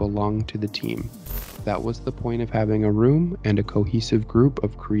do belong to the team. That was the point of having a room and a cohesive group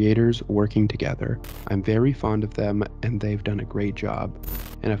of creators working together. I'm very fond of them, and they've done a great job.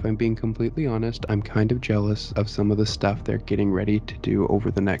 And if I'm being completely honest, I'm kind of jealous of some of the stuff they're getting ready to do over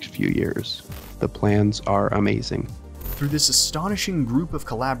the next few years. The plans are amazing. Through this astonishing group of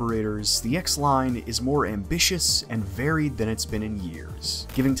collaborators, the X-Line is more ambitious and varied than it's been in years,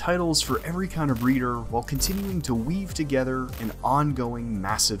 giving titles for every kind of reader while continuing to weave together an ongoing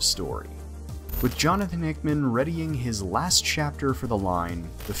massive story. With Jonathan Hickman readying his last chapter for the line,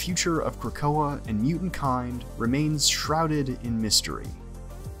 the future of Krakoa and mutant kind remains shrouded in mystery.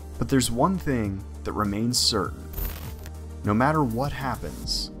 But there's one thing that remains certain. No matter what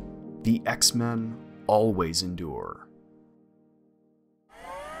happens, the X-Men always endure.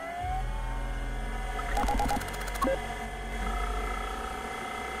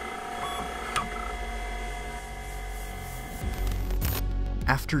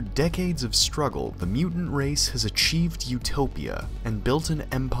 After decades of struggle, the mutant race has achieved utopia and built an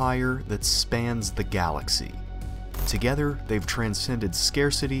empire that spans the galaxy. Together, they've transcended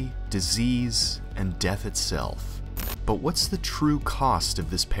scarcity, disease, and death itself. But what's the true cost of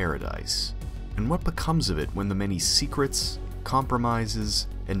this paradise? And what becomes of it when the many secrets, compromises,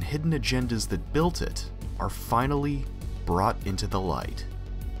 and hidden agendas that built it are finally brought into the light?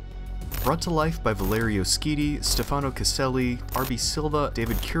 Brought to life by Valerio Schiti, Stefano Caselli, R.B. Silva,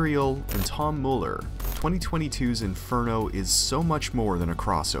 David Curiel, and Tom Moeller, 2022's Inferno is so much more than a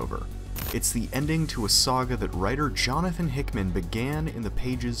crossover. It's the ending to a saga that writer Jonathan Hickman began in the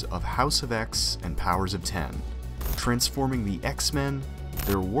pages of House of X and Powers of 10, transforming the X-Men,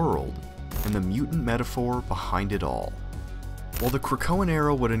 their world, and the mutant metaphor behind it all. While the Krakoan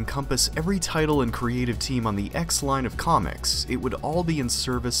era would encompass every title and creative team on the X line of comics, it would all be in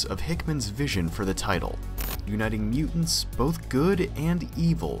service of Hickman's vision for the title, uniting mutants, both good and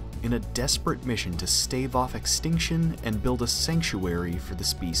evil, in a desperate mission to stave off extinction and build a sanctuary for the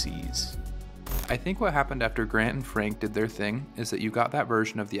species. I think what happened after Grant and Frank did their thing is that you got that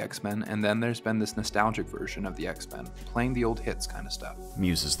version of the X-Men, and then there's been this nostalgic version of the X-Men, playing the old hits kind of stuff.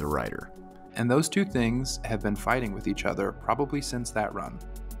 Muses the writer. And those two things have been fighting with each other probably since that run.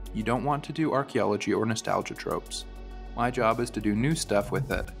 You don't want to do archaeology or nostalgia tropes. My job is to do new stuff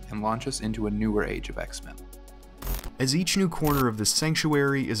with it and launch us into a newer age of X-Men. As each new corner of this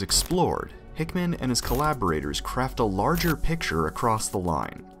sanctuary is explored, Hickman and his collaborators craft a larger picture across the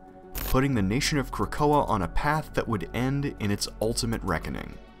line, putting the nation of Krakoa on a path that would end in its ultimate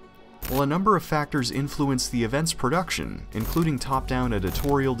reckoning. While a number of factors influence the event's production, including top-down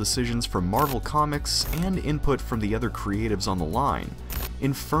editorial decisions from Marvel Comics and input from the other creatives on the line,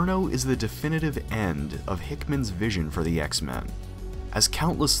 Inferno is the definitive end of Hickman's vision for the X-Men, as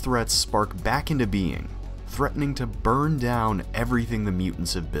countless threats spark back into being, threatening to burn down everything the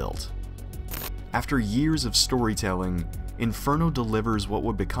mutants have built. After years of storytelling, Inferno delivers what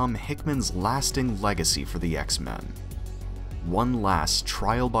would become Hickman's lasting legacy for the X-Men. One last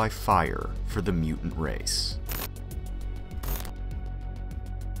trial by fire for the mutant race.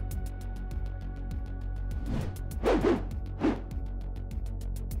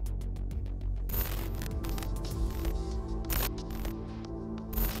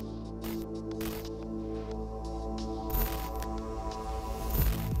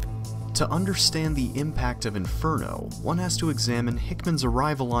 To understand the impact of Inferno, one has to examine Hickman's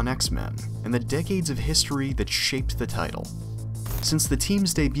arrival on X-Men and the decades of history that shaped the title. Since the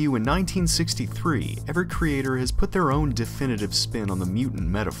team's debut in 1963, every creator has put their own definitive spin on the mutant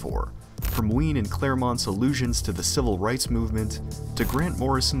metaphor, from Ween and Claremont's allusions to the civil rights movement, to Grant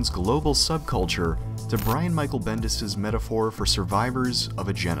Morrison's global subculture, to Brian Michael Bendis' metaphor for survivors of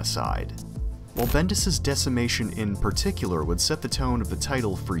a genocide. While Bendis' decimation in particular would set the tone of the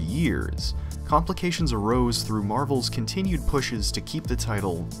title for years, complications arose through Marvel's continued pushes to keep the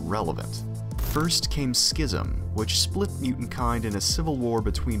title relevant. First came Schism, which split mutant kind in a civil war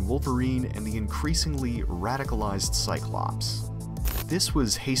between Wolverine and the increasingly radicalized Cyclops. This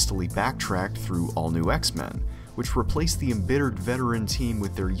was hastily backtracked through All New X-Men, which replaced the embittered veteran team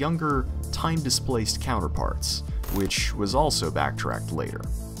with their younger, time-displaced counterparts, which was also backtracked later.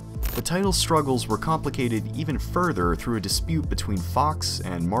 The title struggles were complicated even further through a dispute between Fox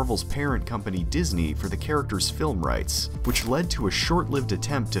and Marvel's parent company Disney for the character's film rights, which led to a short-lived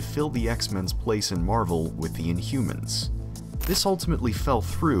attempt to fill the X-Men's place in Marvel with the Inhumans. This ultimately fell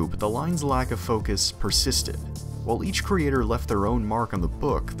through, but the line's lack of focus persisted. While each creator left their own mark on the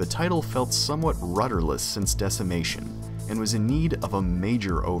book, the title felt somewhat rudderless since decimation, and was in need of a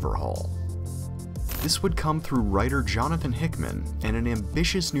major overhaul. This would come through writer Jonathan Hickman and an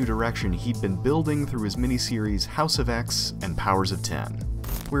ambitious new direction he'd been building through his miniseries House of X and Powers of 10.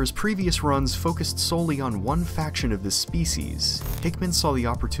 Whereas previous runs focused solely on one faction of this species, Hickman saw the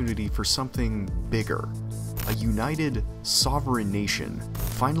opportunity for something bigger. A united, sovereign nation,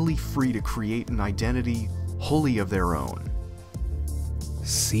 finally free to create an identity wholly of their own.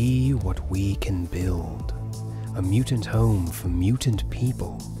 See what we can build. A mutant home for mutant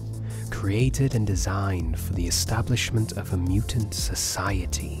people, created and designed for the establishment of a mutant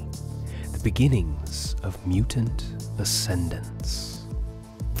society. The beginnings of mutant ascendance.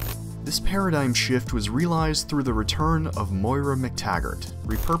 This paradigm shift was realized through the return of Moira McTaggart,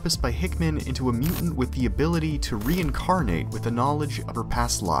 repurposed by Hickman into a mutant with the ability to reincarnate with the knowledge of her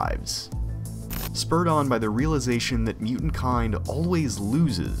past lives. Spurred on by the realization that mutant kind always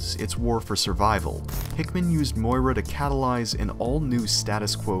loses its war for survival, Hickman used Moira to catalyze an all-new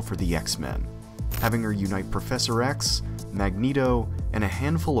status quo for the X-Men, having her unite Professor X, Magneto, and a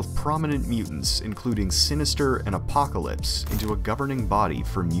handful of prominent mutants, including Sinister and Apocalypse, into a governing body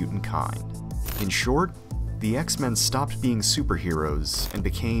for mutant kind. In short, the X-Men stopped being superheroes and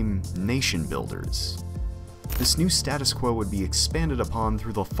became nation builders. This new status quo would be expanded upon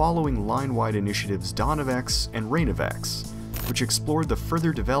through the following line-wide initiatives Dawn of X and Reign of X, which explored the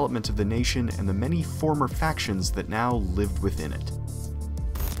further development of the nation and the many former factions that now lived within it.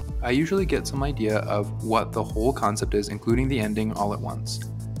 I usually get some idea of what the whole concept is, including the ending, all at once.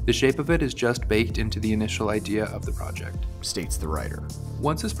 The shape of it is just baked into the initial idea of the project, states the writer.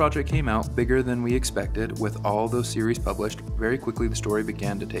 Once this project came out, bigger than we expected, with all those series published, very quickly the story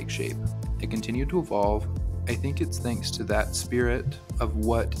began to take shape. It continued to evolve. I think it's thanks to that spirit of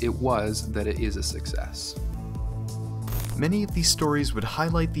what it was that it is a success. Many of these stories would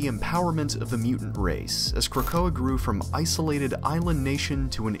highlight the empowerment of the mutant race, as Krakoa grew from isolated island nation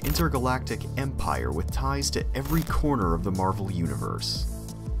to an intergalactic empire with ties to every corner of the Marvel Universe.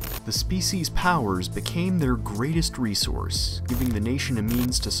 The species' powers became their greatest resource, giving the nation a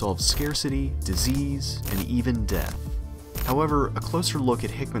means to solve scarcity, disease, and even death. However, a closer look at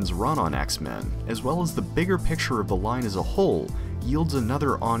Hickman's run on X-Men, as well as the bigger picture of the line as a whole, yields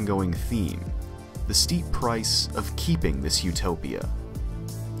another ongoing theme: the steep price of keeping this utopia.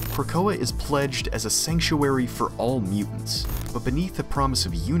 Krakoa is pledged as a sanctuary for all mutants, but beneath the promise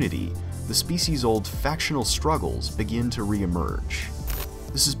of unity, the species' old factional struggles begin to re-emerge.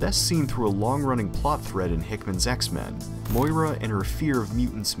 This is best seen through a long-running plot thread in Hickman's X-Men, Moira and her fear of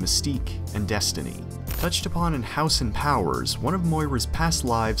mutants' mystique and destiny. Touched upon in House and Powers, one of Moira's past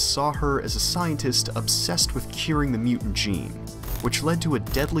lives saw her as a scientist obsessed with curing the mutant gene, which led to a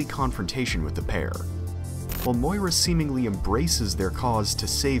deadly confrontation with the pair. While Moira seemingly embraces their cause to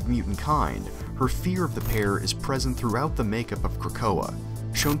save mutant kind, her fear of the pair is present throughout the makeup of Krakoa,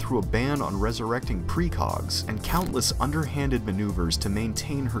 shown through a ban on resurrecting precogs and countless underhanded maneuvers to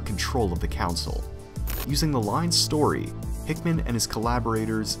maintain her control of the Council. Using the line's story, Hickman and his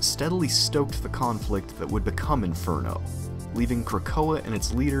collaborators steadily stoked the conflict that would become Inferno, leaving Krakoa and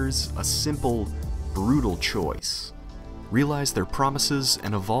its leaders a simple, brutal choice: realize their promises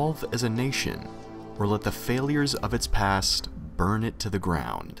and evolve as a nation, or let the failures of its past burn it to the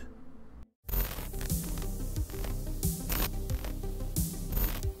ground.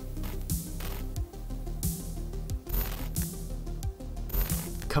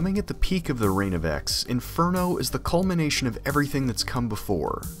 Coming at the peak of the Reign of X, Inferno is the culmination of everything that's come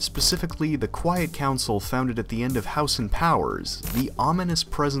before, specifically the quiet council founded at the end of House and Powers, the ominous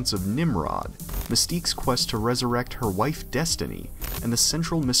presence of Nimrod, Mystique's quest to resurrect her wife Destiny, and the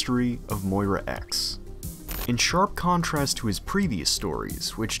central mystery of Moira X. In sharp contrast to his previous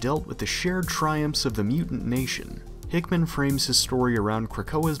stories, which dealt with the shared triumphs of the mutant nation, Hickman frames his story around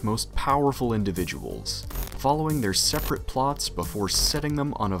Krakoa's most powerful individuals, following their separate plots before setting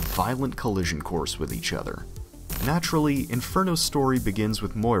them on a violent collision course with each other. Naturally, Inferno's story begins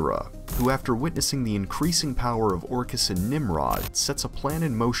with Moira, who after witnessing the increasing power of Orcus and Nimrod, sets a plan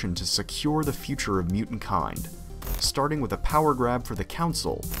in motion to secure the future of mutant kind, starting with a power grab for the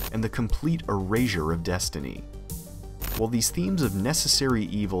Council and the complete erasure of Destiny. While these themes of necessary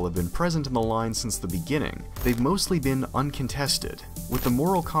evil have been present in the line since the beginning, they've mostly been uncontested, with the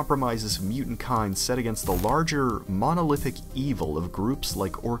moral compromises of mutant kind set against the larger, monolithic evil of groups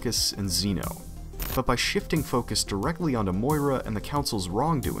like Orcus and Xeno. But by shifting focus directly onto Moira and the Council's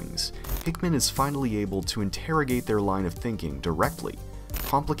wrongdoings, Hickman is finally able to interrogate their line of thinking directly,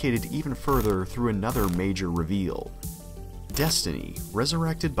 complicated even further through another major reveal. Destiny,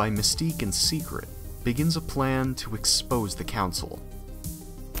 resurrected by Mystique in secret, begins a plan to expose the Council.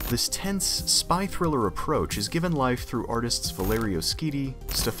 This tense, spy thriller approach is given life through artists Valerio Schiti,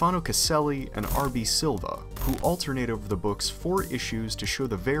 Stefano Caselli, and R.B. Silva, who alternate over the book's 4 issues to show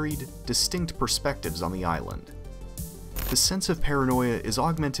the varied, distinct perspectives on the island. The sense of paranoia is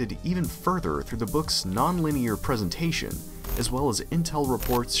augmented even further through the book's non-linear presentation, as well as intel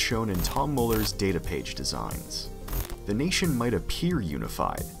reports shown in Tom Moeller's data page designs. The nation might appear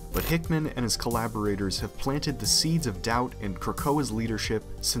unified, but Hickman and his collaborators have planted the seeds of doubt in Krakoa's leadership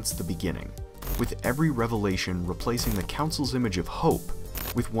since the beginning, with every revelation replacing the Council's image of hope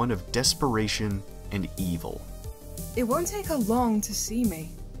with one of desperation and evil. It won't take her long to see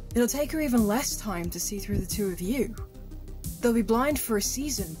me. It'll take her even less time to see through the two of you. They'll be blind for a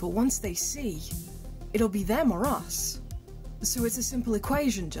season, but once they see, it'll be them or us. So it's a simple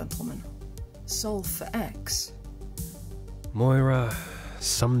equation, gentlemen. Solve for X. Moira,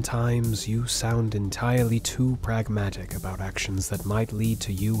 sometimes you sound entirely too pragmatic about actions that might lead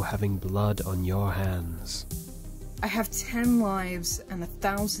to you having blood on your hands. I have 10 lives and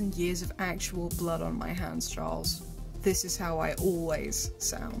 1,000 years of actual blood on my hands, Charles. This is how I always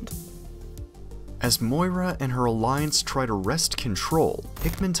sound. As Moira and her alliance try to wrest control,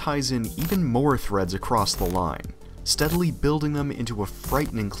 Hickman ties in even more threads across the line, steadily building them into a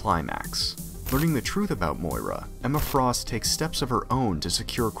frightening climax. Learning the truth about Moira, Emma Frost takes steps of her own to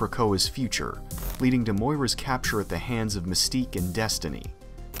secure Krakoa's future, leading to Moira's capture at the hands of Mystique and Destiny.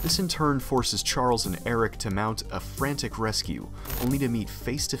 This in turn forces Charles and Aeric to mount a frantic rescue, only to meet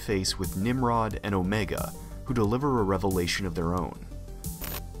face-to-face with Nimrod and Omega, who deliver a revelation of their own.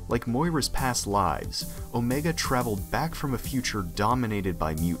 Like Moira's past lives, Omega traveled back from a future dominated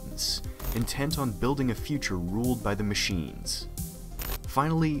by mutants, intent on building a future ruled by the machines.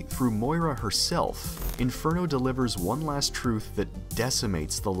 Finally, through Moira herself, Inferno delivers one last truth that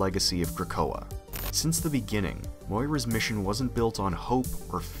decimates the legacy of Krakoa. Since the beginning, Moira's mission wasn't built on hope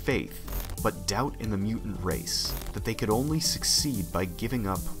or faith, but doubt in the mutant race, that they could only succeed by giving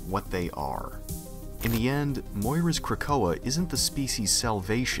up what they are. In the end, Moira's Krakoa isn't the species'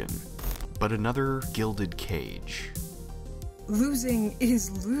 salvation, but another gilded cage. Losing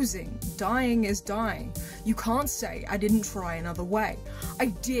is losing. Dying is dying. You can't say I didn't try another way. I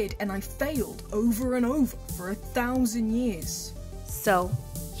did, and I failed over and over for 1,000 years. So,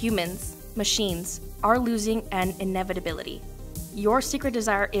 humans, machines, are losing an inevitability. Your secret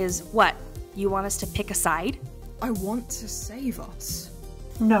desire is what? You want us to pick a side? I want to save us.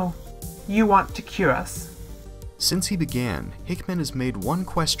 No. You want to cure us. Since he began, Hickman has made one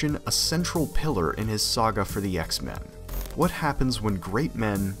question a central pillar in his saga for the X-Men. What happens when great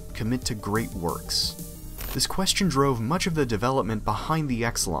men commit to great works? This question drove much of the development behind the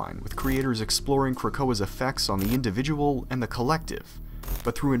X-Line, with creators exploring Krakoa's effects on the individual and the collective.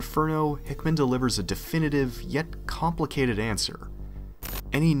 But through Inferno, Hickman delivers a definitive, yet complicated answer.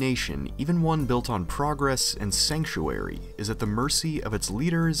 Any nation, even one built on progress and sanctuary, is at the mercy of its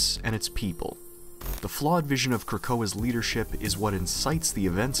leaders and its people. The flawed vision of Krakoa's leadership is what incites the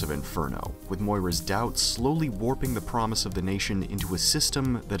events of Inferno, with Moira's doubt slowly warping the promise of the nation into a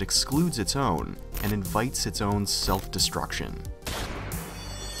system that excludes its own and invites its own self-destruction.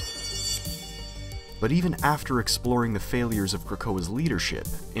 But even after exploring the failures of Krakoa's leadership,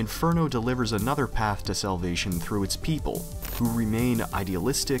 Inferno delivers another path to salvation through its people, who remain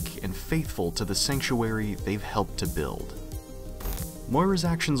idealistic and faithful to the sanctuary they've helped to build. Moira's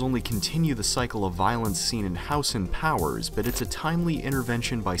actions only continue the cycle of violence seen in House and Powers, but it's a timely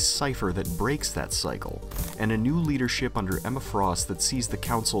intervention by Cypher that breaks that cycle, and a new leadership under Emma Frost that sees the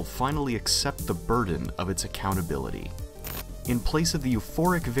Council finally accept the burden of its accountability. In place of the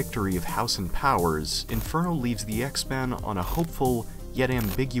euphoric victory of House and Powers, Inferno leaves the X-Men on a hopeful, yet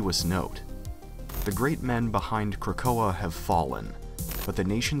ambiguous note. The great men behind Krakoa have fallen, but the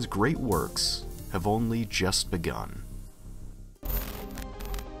nation's great works have only just begun.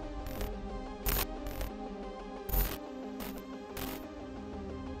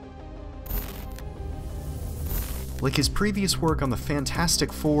 Like his previous work on the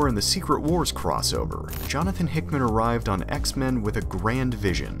Fantastic Four and the Secret Wars crossover, Jonathan Hickman arrived on X-Men with a grand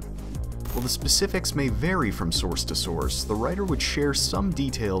vision. While the specifics may vary from source to source, the writer would share some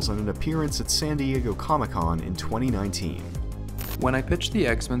details on an appearance at San Diego Comic-Con in 2019. When I pitched the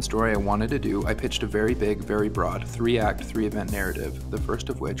X-Men story I wanted to do, I pitched a very big, very broad, 3-act, 3-event narrative, the first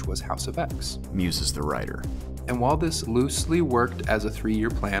of which was House of X, muses the writer. And while this loosely worked as a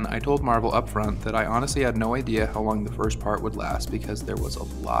 3-year plan, I told Marvel upfront that I honestly had no idea how long the first part would last because there was a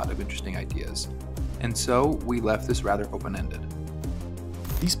lot of interesting ideas. And so, we left this rather open-ended.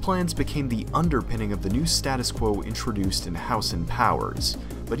 These plans became the underpinning of the new status quo introduced in House and Powers,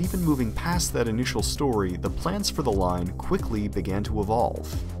 but even moving past that initial story, the plans for the line quickly began to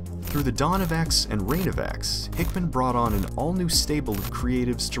evolve. Through the dawn of X and reign of X, Hickman brought on an all-new stable of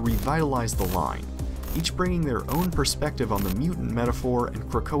creatives to revitalize the line, each bringing their own perspective on the mutant metaphor and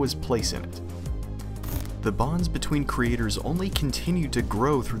Krakoa's place in it. The bonds between creators only continued to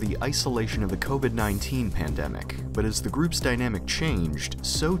grow through the isolation of the COVID-19 pandemic, but as the group's dynamic changed,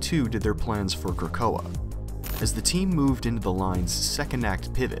 so too did their plans for Krakoa. As the team moved into the line's second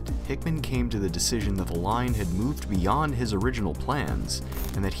act pivot, Hickman came to the decision that the line had moved beyond his original plans,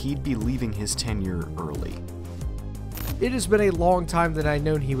 and that he'd be leaving his tenure early. It has been a long time that I'd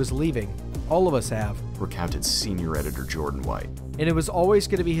known he was leaving. All of us have. Recounted senior editor Jordan White. And it was always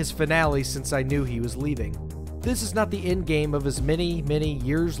going to be his finale since I knew he was leaving. This is not the end game of his many, many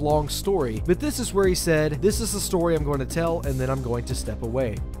years-long story, but this is where he said, "This is the story I'm going to tell, and then I'm going to step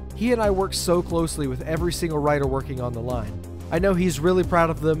away." He and I work so closely with every single writer working on the line. I know he's really proud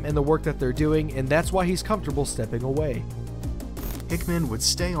of them and the work that they're doing, and that's why he's comfortable stepping away. Hickman would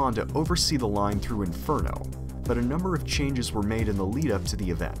stay on to oversee the line through Inferno, but a number of changes were made in the lead-up to the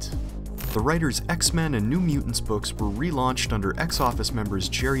event. The writers' X-Men and New Mutants books were relaunched under X-Office members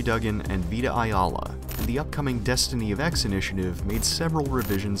Jerry Duggan and Vita Ayala, and the upcoming Destiny of X initiative made several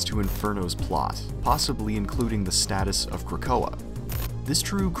revisions to Inferno's plot, possibly including the status of Krakoa. This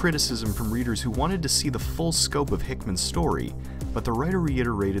drew criticism from readers who wanted to see the full scope of Hickman's story, but the writer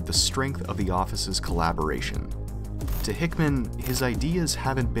reiterated the strength of the Office's collaboration. To Hickman, his ideas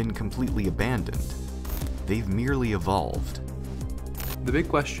haven't been completely abandoned. They've merely evolved. The big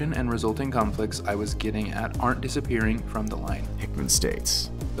question and resulting conflicts I was getting at aren't disappearing from the line, Hickman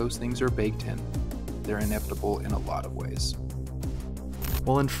states. Those things are baked in. They're inevitable in a lot of ways.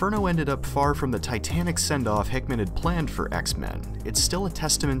 While Inferno ended up far from the titanic send-off Hickman had planned for X-Men, it's still a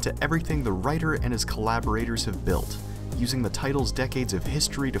testament to everything the writer and his collaborators have built, using the title's decades of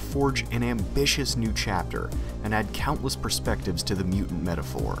history to forge an ambitious new chapter and add countless perspectives to the mutant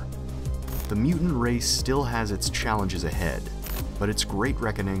metaphor. The mutant race still has its challenges ahead, but its great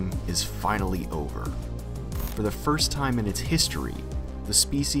reckoning is finally over. For the first time in its history, the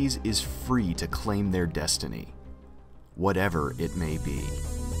species is free to claim their destiny, whatever it may be.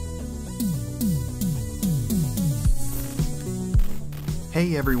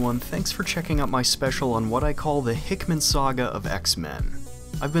 Hey everyone, thanks for checking out my special on what I call the Hickman saga of X-Men.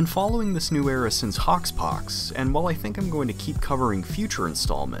 I've been following this new era since Hoxpox, and while I think I'm going to keep covering future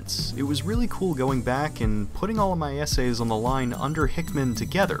installments, it was really cool going back and putting all of my essays on the line under Hickman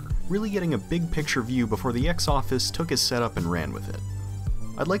together, really getting a big picture view before the X-Office took his setup and ran with it.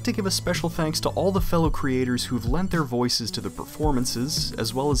 I'd like to give a special thanks to all the fellow creators who've lent their voices to the performances,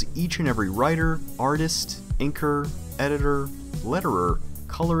 as well as each and every writer, artist, inker, editor, letterer,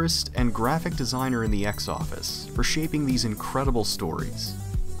 colorist, and graphic designer in the X-Office for shaping these incredible stories.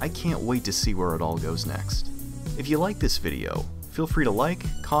 I can't wait to see where it all goes next. If you like this video, feel free to like,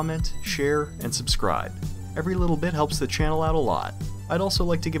 comment, share, and subscribe. Every little bit helps the channel out a lot. I'd also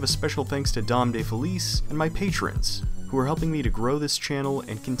like to give a special thanks to Dom DeFelice and my patrons, who are helping me to grow this channel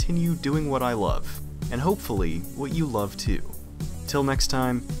and continue doing what I love, and hopefully what you love too. Till next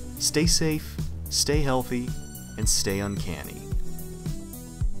time, stay safe, stay healthy, and stay uncanny.